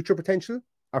maybe future potential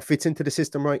or fits into the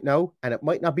system right now, and it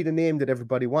might not be the name that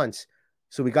everybody wants.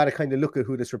 So we got to kind of look at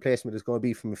who this replacement is going to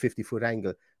be from a 50-foot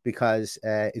angle, because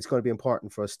it's going to be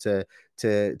important for us to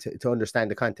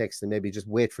understand the context and maybe just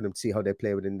wait for them to see how they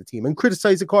play within the team and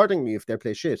criticize accordingly if they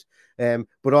play shit,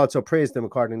 but also praise them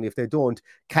accordingly if they don't.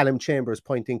 Callum Chambers,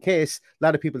 point in case, a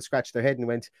lot of people scratched their head and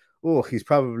went, oh, he's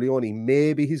probably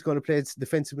maybe he's going to play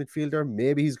defensive midfielder,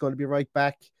 maybe he's going to be right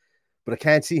back. But I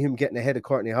can't see him getting ahead of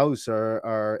Courtney House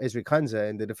or Ezri Konsa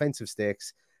in the defensive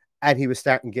stakes. And he was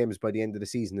starting games by the end of the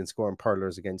season and scoring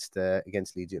pearlers against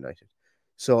Leeds United.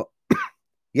 So,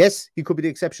 yes, he could be the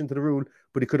exception to the rule,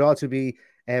 but it could also be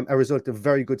a result of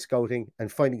very good scouting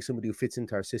and finding somebody who fits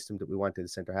into our system that we want in the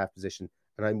centre-half position.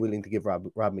 And I'm willing to give Rob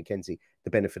McKenzie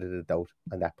the benefit of the doubt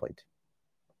on that point.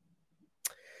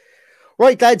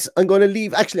 Right, lads, I'm going to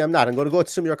leave. Actually, I'm not. I'm going to go to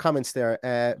some of your comments there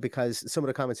because some of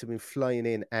the comments have been flying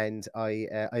in, and I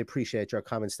appreciate your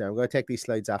comments there. I'm going to take these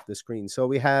slides off the screen. So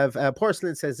we have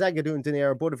Porcelain says Zagadou and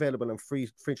Denier both available, and free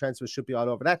transfers should be all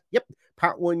over that. Yep,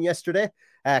 part 1 yesterday.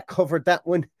 Covered that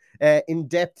one. in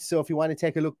depth. So if you want to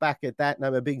take a look back at that, and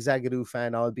I'm a big Zagadou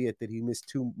fan, albeit that he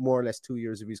missed more or less 2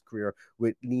 years of his career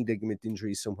with knee ligament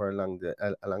injuries somewhere along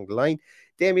the line.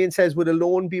 Damien says, would a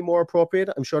loan be more appropriate?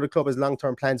 I'm sure the club has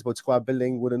long-term plans about squad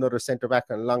building. Would another centre-back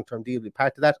on a long-term deal be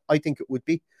part of that? I think it would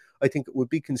be. I think it would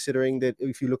be, considering that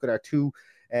if you look at our two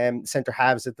centre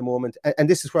halves at the moment, and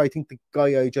this is where I think the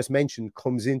guy I just mentioned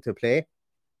comes into play,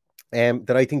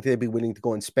 that I think they'd be willing to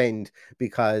go and spend,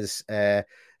 because to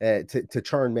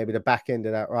turn maybe the back end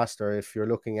of that roster, if you're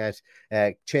looking at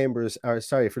if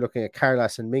you're looking at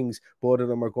Carlos and Mings, both of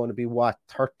them are going to be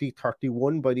 30,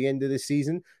 31 by the end of the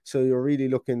season. So you're really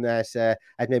looking at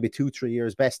maybe 2-3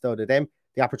 years best out of them.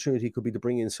 The opportunity could be to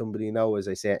bring in somebody now, as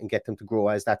I say, and get them to grow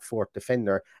as that fourth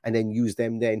defender, and then use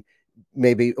them then.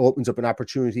 Maybe opens up an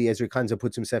opportunity. Ezri Konsa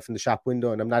puts himself in the shop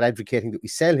window, and I'm not advocating that we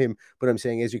sell him, but I'm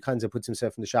saying Ezri Konsa puts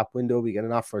himself in the shop window. We get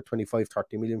an offer of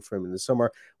 25-30 million for him in the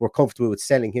summer. We're comfortable with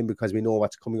selling him because we know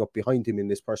what's coming up behind him in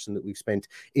this person that we've spent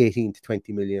 18 to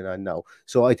 20 million on now.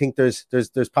 So I think there's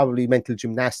probably mental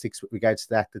gymnastics with regards to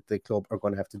that the club are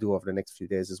going to have to do over the next few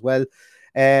days as well.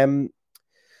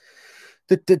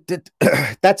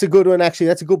 That's a good one, actually.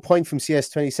 That's a good point from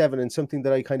CS27, and something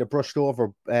that I kind of brushed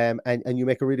over. And you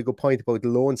make a really good point about the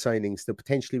loan signings, that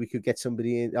potentially we could get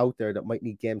somebody out there that might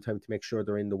need game time to make sure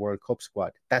they're in the World Cup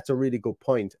squad. That's a really good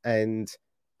point. And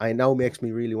it now makes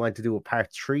me really want to do a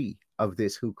part 3 of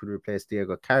this, who could replace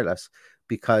Diego Carlos,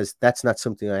 because that's not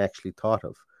something I actually thought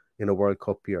of in a World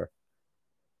Cup year.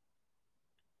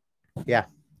 Yeah,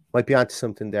 might be onto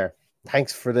something there.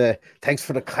 Thanks for the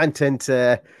content.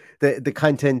 The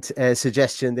content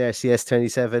suggestion there,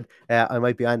 CS27. I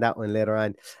might be on that one later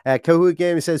on. Kahoot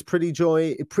Game says, pity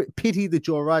that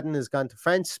Joe Rodden has gone to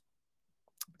France.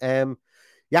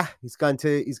 Yeah, he's gone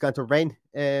to Rennes,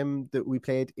 that we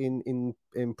played in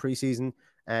preseason,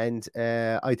 and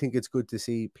I think it's good to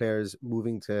see players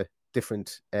moving to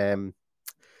different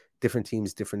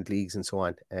teams, different leagues, and so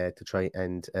on, to try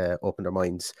and open their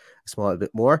minds a small bit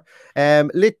more.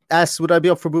 Lit asks, would I be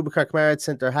up for Boubacar Kamara at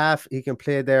centre half? He can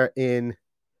play there.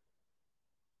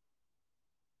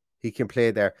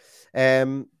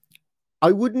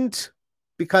 I wouldn't,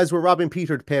 because we're robbing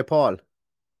Peter to pay Paul.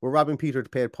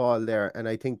 There, and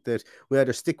I think that we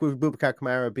either stick with Boubacar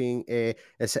Kamara being a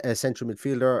central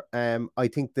midfielder. I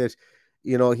think that,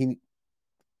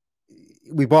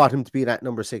 we bought him to be that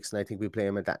number 6, and I think we play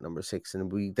him at that number 6, and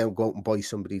we don't go out and buy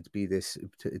somebody to be this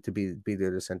to be the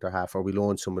other centre half, or we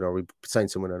loan someone, or we sign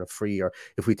someone on a free, or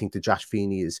if we think that Josh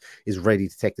Feeney is ready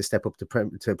to take the step up to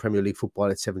Premier League football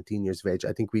at 17 years of age.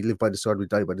 I think we live by the sword, we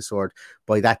die by the sword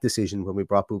by that decision when we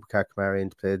brought Boubacar Kamara in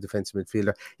to play a defensive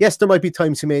midfielder. Yes, there might be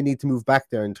times he may need to move back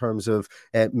there in terms of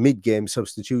mid-game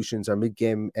substitutions, or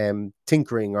mid-game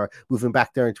tinkering, or moving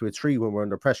back there into a 3 when we're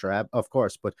under pressure, of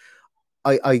course, but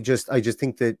I just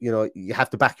think that, you have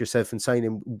to back yourself and sign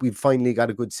him. We've finally got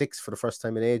a good 6 for the first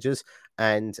time in ages,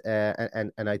 and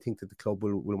I think that the club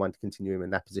will want to continue him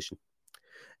in that position.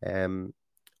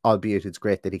 Albeit it's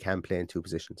great that he can play in 2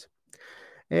 positions.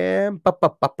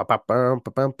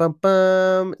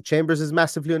 Chambers is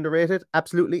massively underrated,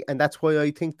 absolutely, and that's why I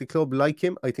think the club like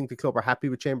him. I think the club are happy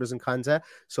with Chambers and Konsa,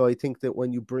 so I think that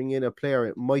when you bring in a player,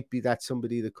 it might be that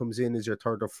somebody that comes in as your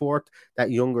 3rd or 4th, that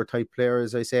younger type player,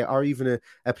 as I say, or even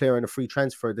a player in a free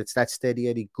transfer that's that steady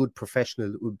Eddie, good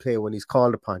professional that would play when he's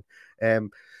called upon.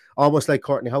 Almost like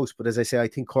Courtney House, but as I say, I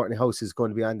think Courtney House is going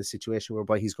to be on the situation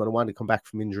whereby he's going to want to come back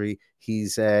from injury.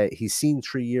 He's seen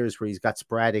 3 years where he's got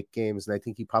sporadic games, and I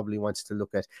think he probably wants to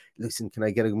look at, listen, can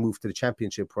I get a move to the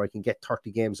Championship where I can get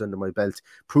 30 games under my belt,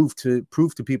 prove to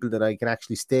people that I can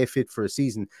actually stay fit for a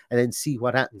season, and then see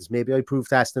what happens. Maybe I prove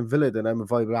to Aston Villa that I'm a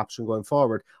viable option going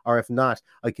forward, or if not,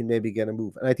 I can maybe get a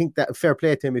move. And I think that fair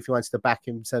play to him if he wants to back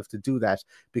himself to do that,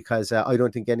 because I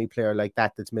don't think any player like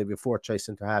that's maybe a 4th choice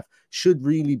centre half should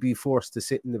really be forced to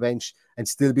sit in the bench and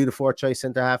still be the 4th choice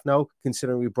centre half now,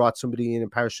 considering we brought somebody in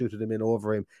and parachuted him in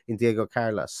over him in Diego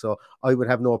Carlos. So I would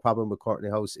have no problem with Courtney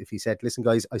House if he said, listen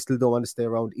guys, I still don't want to stay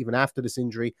around even after this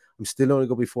injury. I'm still only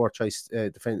going to be 4th choice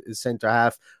centre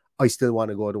half. I still want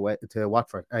to go to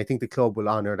Watford. And I think the club will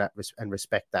honour that and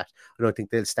respect that. I don't think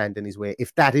they'll stand in his way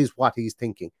if that is what he's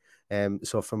thinking.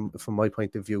 So from my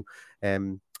point of view,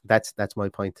 that's my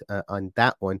point on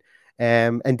that one.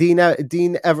 And Dean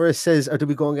Everest says, or do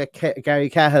we go and get Gary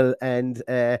Cahill and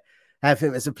have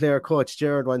him as a player coach?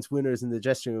 Gerard wants winners in the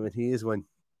dressing room, and he is one.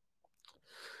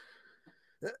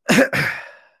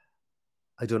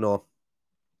 I don't know.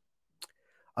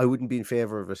 I wouldn't be in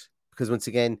favour of it, because once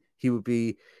again, he would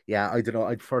be, I don't know,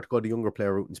 I'd prefer to go the younger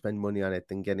player route and spend money on it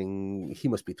than getting, he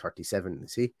must be 37,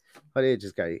 see? What age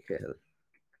is Gary Cahill?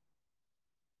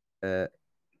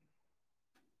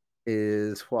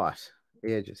 is what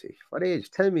age is he? What age?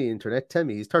 Tell me, internet. Tell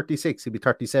me. He's 36. He'll be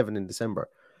 37 in December.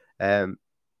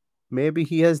 Maybe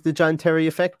he has the John Terry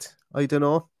effect. I don't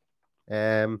know.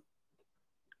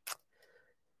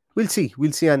 We'll see.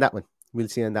 We'll see on that one.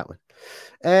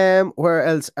 Where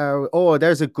else are we? Oh,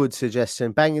 there's a good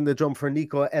suggestion. Banging the drum for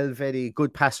Nico Elvedi.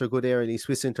 Good passer, good air, and he's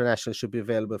Swiss international, should be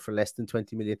available for less than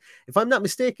 20 million. If I'm not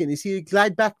mistaken, is he a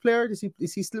Gladbach player?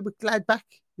 Is he still with Gladbach?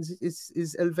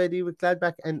 Is Elvedi with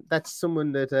Gladbach? And that's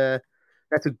someone that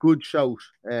that's a good shout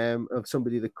of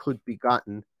somebody that could be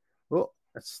gotten. Oh,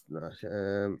 that's not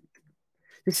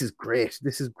this is great.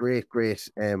 This is great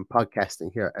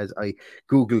podcasting here as I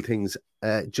Google things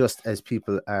just as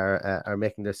people are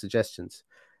making their suggestions.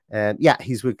 Yeah,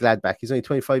 he's with Gladbach. He's only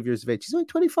 25 years of age. He's only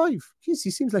 25. Jeez,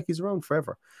 he seems like he's around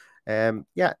forever.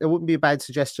 Yeah, it wouldn't be a bad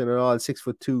suggestion at all.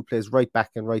 6'2", plays right back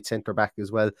and right centre back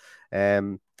as well.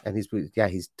 And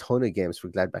he's ton of games for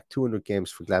Gladbach, 200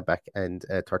 games for Gladbach, and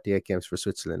 38 games for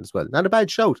Switzerland as well. Not a bad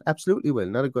shout, absolutely. Will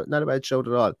not a bad shout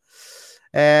at all.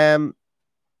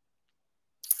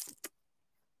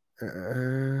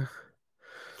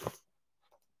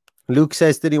 Luke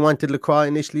says that he wanted Lacroix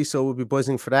initially, so we'll be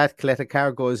buzzing for that. Coletta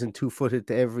Carr goes in 2-footed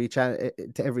to every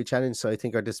challenge, so I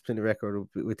think our disciplinary record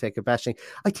would take a bashing.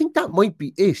 I think that might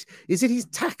be it. Is it he's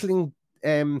tackling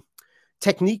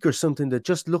technique or something that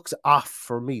just looks off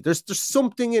for me? There's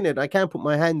something in it. I can't put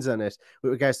my hands on it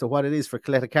with regards to what it is for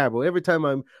Coletta Carr, but every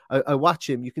time I watch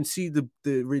him, you can see the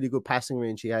really good passing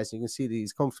range he has. You can see that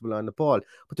he's comfortable on the ball,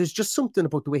 but there's just something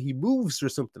about the way he moves or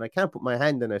something. I can't put my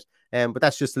hand on it, but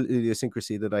that's just the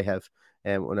idiosyncrasy that I have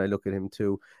when I look at him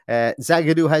too.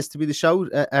 Zagadou has to be the shout,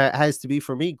 has to be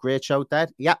for me. Great shout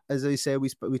that. Yeah, as I say, we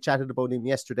chatted about him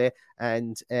yesterday,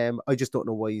 and I just don't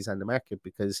know why he's on the market,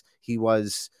 because he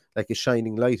was like a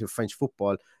shining light of French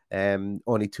football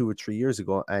only 2 or 3 years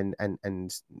ago, and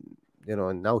you know,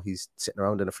 and now he's sitting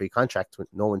around in a free contract with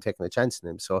no one taking a chance on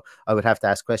him. So I would have to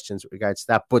ask questions with regards to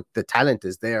that. But the talent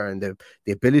is there, and the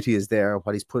ability is there, and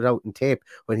what he's put out in tape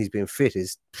when he's been fit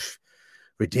is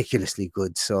ridiculously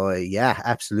good. So yeah,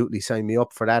 absolutely sign me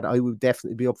up for that. I would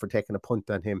definitely be up for taking a punt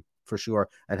on him for sure,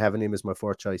 and having him as my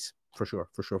fourth choice for sure.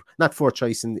 Not fourth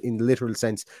choice in the literal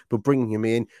sense, but bringing him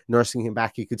in, nursing him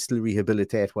back. He could still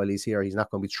rehabilitate while he's here. He's not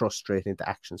going to be thrust straight into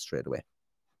action straight away.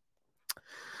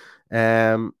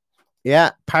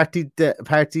 Yeah, Party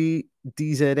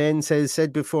DZN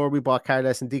said before we bought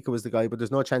Carlos and Dika was the guy, but there's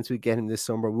no chance we get him this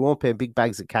summer. We won't pay big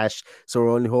bags of cash, so our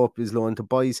only hope is loan to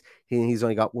boys. He's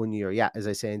only got 1 year. Yeah, as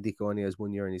I say, Dika only has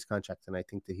 1 year in his contract, and I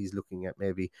think that he's looking at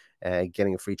maybe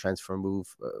getting a free transfer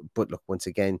move. But look, once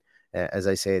again, as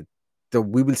I said,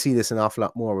 we will see this an awful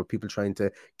lot more with people trying to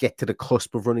get to the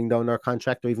cusp of running down their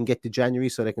contract, or even get to January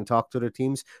so they can talk to their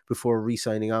teams before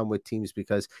re-signing on with teams,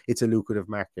 because it's a lucrative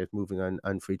market moving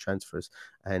on free transfers.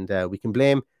 And we can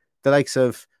blame the likes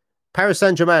of Paris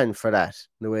Saint-Germain for that,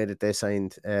 the way that they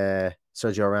signed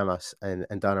Sergio Ramos and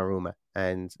Donnarumma.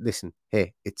 And listen,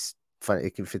 hey, if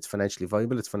it's financially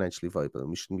viable, it's financially viable, and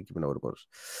we shouldn't be giving out about it.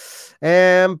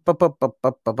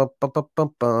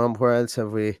 Where else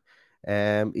have we?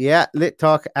 Yeah, Lit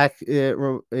Talk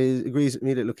agrees with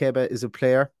me that Lukeba is a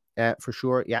player for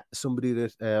sure. Yeah, somebody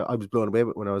that I was blown away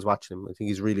with when I was watching him. I think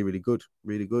he's really, really good,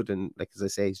 and like as I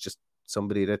say, he's just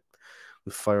somebody that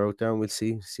we'll fire out there, and we'll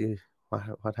see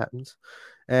what happens.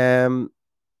 Yeah,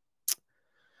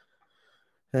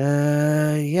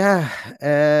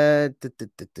 and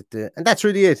that's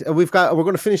really it. We're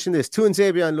going to finish in this.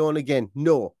 Tuanzebe on loan again.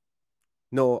 No,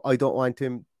 I don't want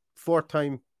him. Fourth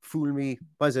time, fool me.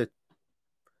 Was it?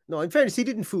 No, in fairness, he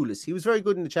didn't fool us. He was very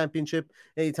good in the championship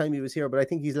anytime he was here, but I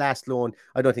think his last loan,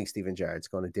 I don't think Steven Gerrard's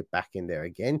going to dip back in there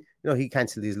again. You know, he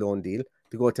cancelled his loan deal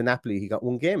to go to Napoli. He got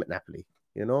one game at Napoli,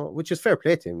 you know, which is fair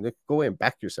play to him. Go away and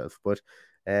back yourself. But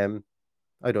I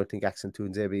don't think Axel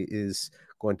Tuanzebe is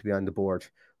going to be on the board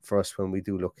for us when we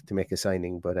do look to make a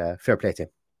signing, but fair play to him.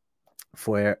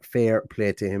 Fair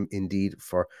play to him indeed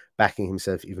for backing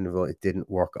himself, even though it didn't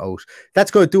work out.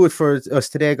 That's going to do it for us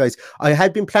today, guys. I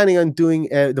had been planning on doing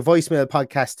the voicemail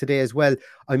podcast today as well.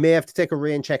 I may have to take a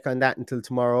rain check on that until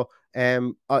tomorrow.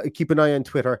 Keep an eye on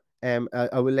Twitter.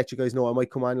 I will let you guys know. I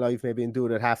might come on live maybe and do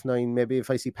it at 9:30. Maybe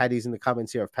if I see Paddy's in the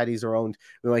comments here, if Paddy's around,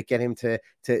 we might get him to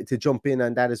jump in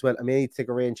on that as well. I may need to take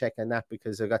a rain check on that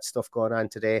because I got stuff going on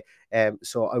today.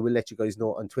 So I will let you guys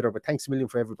know on Twitter. But thanks a million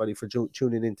for everybody for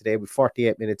tuning in today. With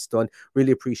 48 minutes done,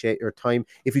 really appreciate your time.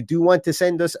 If you do want to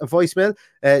send us a voicemail,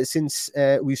 since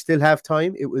we still have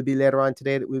time, it will be later on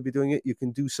today that we'll be doing it. You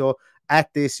can do so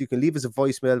at this. You can leave us a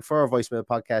voicemail for our voicemail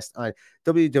podcast on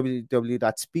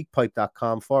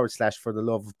www.speakpipe.com/for the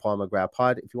love of Paul McGrath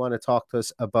pod. If you want to talk to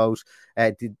us about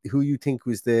who you think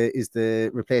is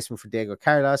the replacement for Diego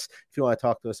Carlos, if you want to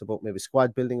talk to us about maybe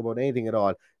squad building, about anything at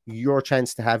all, your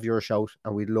chance to have your shout,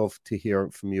 and we'd love to hear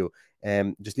from you.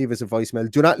 Just leave us a voicemail.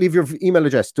 Do not leave your email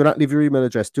address. Do not leave your email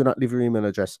address. Do not leave your email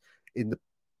address in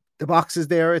the box is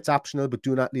there. It's optional, but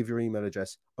do not leave your email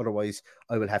address. Otherwise,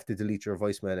 I will have to delete your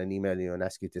voicemail and email you and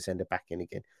ask you to send it back in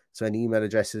again. So any email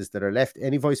addresses that are left,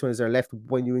 any voicemails that are left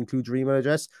when you include your email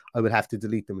address, I will have to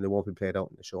delete them and they won't be played out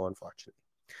in the show, unfortunately.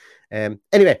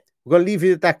 Anyway, we're going to leave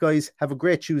you at that, guys. Have a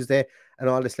great Tuesday, and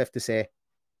all that's left to say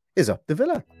is up the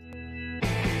Villa.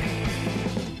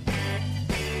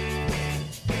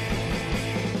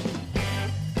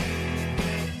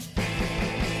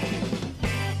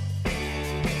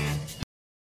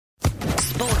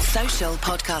 Social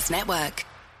Podcast Network.